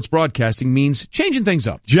at sports broadcasting means changing things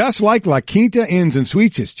up. Just like La Quinta Inns and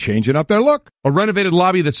Suites is changing up their look. A renovated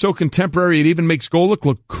lobby that's so contemporary it even makes Golic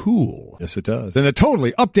look cool. Yes, it does. And a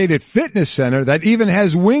totally updated fitness center that even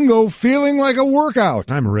has Wingo feeling like a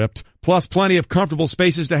workout. I'm ripped. Plus plenty of comfortable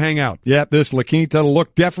spaces to hang out. Yep, this La Quinta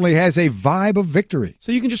look definitely has a vibe of victory.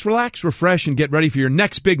 So you can just relax, refresh, and get ready for your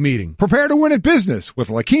next big meeting. Prepare to win at business with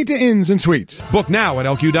La Quinta Inns and Suites. Book now at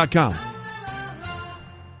LQ.com.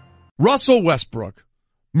 Russell Westbrook,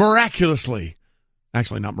 miraculously,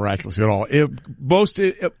 actually not miraculously at all,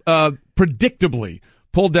 predictably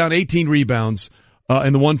pulled down 18 rebounds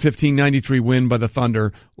in the 115-93 win by the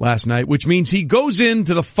Thunder last night, which means he goes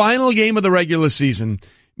into the final game of the regular season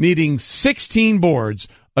needing 16 boards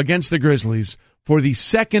against the Grizzlies for the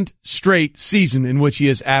second straight season in which he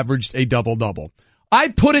has averaged a double-double. I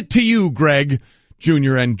put it to you, Greg,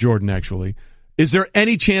 Jr. and Jordan, actually. Is there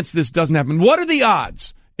any chance this doesn't happen? What are the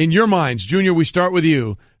odds? In your minds, Junior, we start with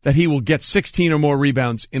you, that he will get 16 or more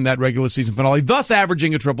rebounds in that regular season finale, thus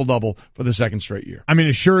averaging a triple-double for the second straight year. I mean,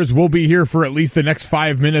 as sure as we'll be here for at least the next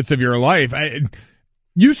 5 minutes of your life.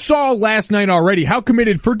 You saw last night already how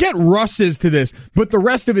committed, forget Russ is to this, but the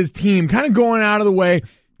rest of his team kind of going out of the way,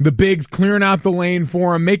 the bigs clearing out the lane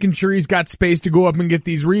for him, making sure he's got space to go up and get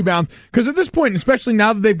these rebounds. Because at this point, especially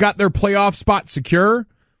now that they've got their playoff spot secure,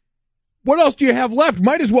 what else do you have left?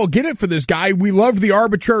 Might as well get it for this guy. We loved the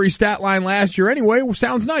arbitrary stat line last year anyway. Well,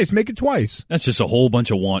 sounds nice. Make it twice. That's just a whole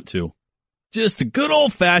bunch of want to. Just a good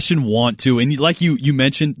old-fashioned want to. And like you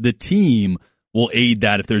mentioned, the team will aid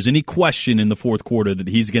that. If there's any question in the fourth quarter that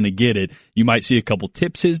he's going to get it, you might see a couple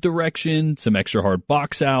tips his direction, some extra hard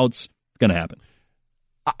box outs. It's going to happen.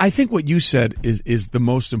 I think what you said is the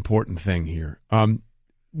most important thing here.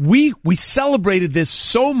 We celebrated this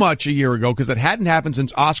so much a year ago because it hadn't happened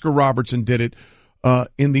since Oscar Robertson did it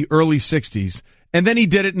in the early 60s. And then he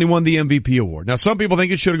did it and he won the MVP award. Now, some people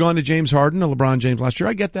think it should have gone to James Harden or LeBron James last year.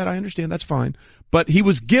 I get that. I understand. That's fine. But he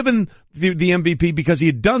was given the MVP because he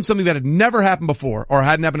had done something that had never happened before or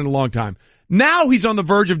hadn't happened in a long time. Now he's on the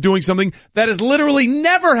verge of doing something that has literally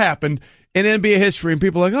never happened in NBA history. And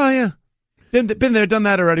people are like, oh, yeah. Been there, done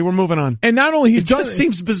that already. We're moving on. And not only it just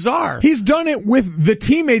seems bizarre. He's done it with the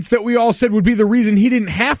teammates that we all said would be the reason he didn't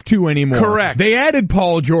have to anymore. Correct. They added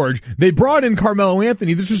Paul George. They brought in Carmelo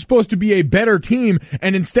Anthony. This was supposed to be a better team,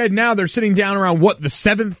 and instead now they're sitting down around the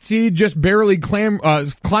 7th seed, just barely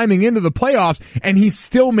climbing into the playoffs, and he's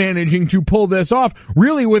still managing to pull this off,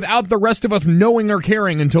 really without the rest of us knowing or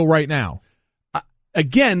caring until right now.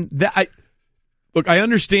 Look, I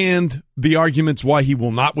understand the arguments why he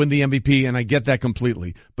will not win the MVP, and I get that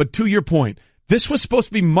completely. But to your point, this was supposed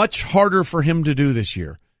to be much harder for him to do this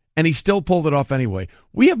year, and he still pulled it off anyway.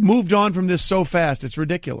 We have moved on from this so fast, it's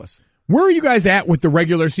ridiculous. Where are you guys at with the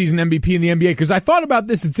regular season MVP in the NBA? Because I thought about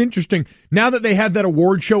this. It's interesting. Now that they have that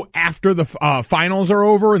award show after the finals are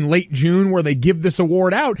over in late June where they give this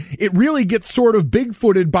award out, it really gets sort of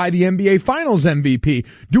big-footed by the NBA Finals MVP.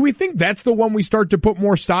 Do we think that's the one we start to put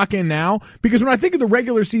more stock in now? Because when I think of the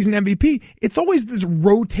regular season MVP, it's always this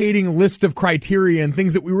rotating list of criteria and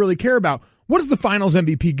things that we really care about. What does the Finals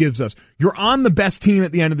MVP gives us? You're on the best team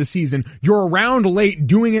at the end of the season. You're around late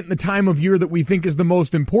doing it in the time of year that we think is the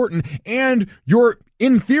most important. And you're,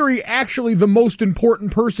 in theory, actually the most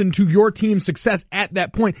important person to your team's success at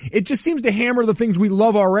that point. It just seems to hammer the things we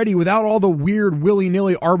love already without all the weird,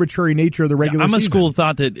 willy-nilly, arbitrary nature of the regular season. I'm a school of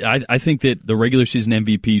thought that I think that the regular season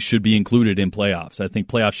MVP should be included in playoffs. I think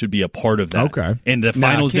playoffs should be a part of that. Okay. And the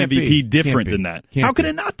Finals MVP different than that. How could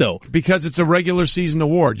it not, though? Because it's a regular season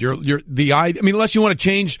award. Unless you want to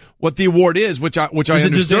change what the award is, which I understand. Does it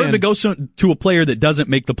deserve to go to a player that doesn't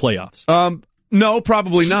make the playoffs? No,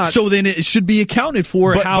 probably not. So then it should be accounted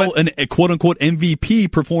for how a quote-unquote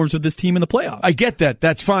MVP performs with this team in the playoffs. I get that.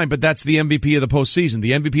 That's fine, but that's the MVP of the postseason.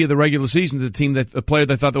 The MVP of the regular season is the player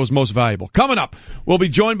they thought that was most valuable. Coming up, we'll be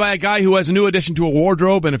joined by a guy who has a new addition to a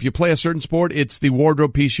wardrobe, and if you play a certain sport, it's the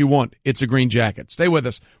wardrobe piece you want. It's a green jacket. Stay with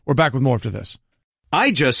us. We're back with more after this.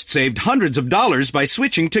 I just saved hundreds of dollars by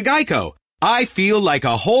switching to Geico. I feel like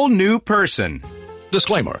a whole new person.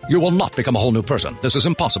 Disclaimer, you will not become a whole new person. This is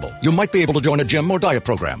impossible. You might be able to join a gym or diet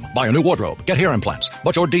program, buy a new wardrobe, get hair implants,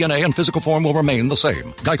 but your DNA and physical form will remain the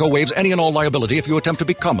same. Geico waives any and all liability if you attempt to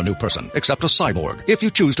become a new person, except a cyborg. If you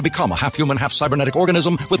choose to become a half-human, half-cybernetic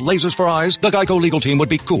organism with lasers for eyes, the Geico legal team would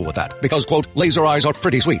be cool with that, because, quote, laser eyes are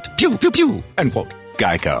pretty sweet. Pew, pew, pew, end quote.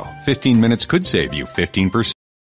 Geico. 15 minutes could save you 15%.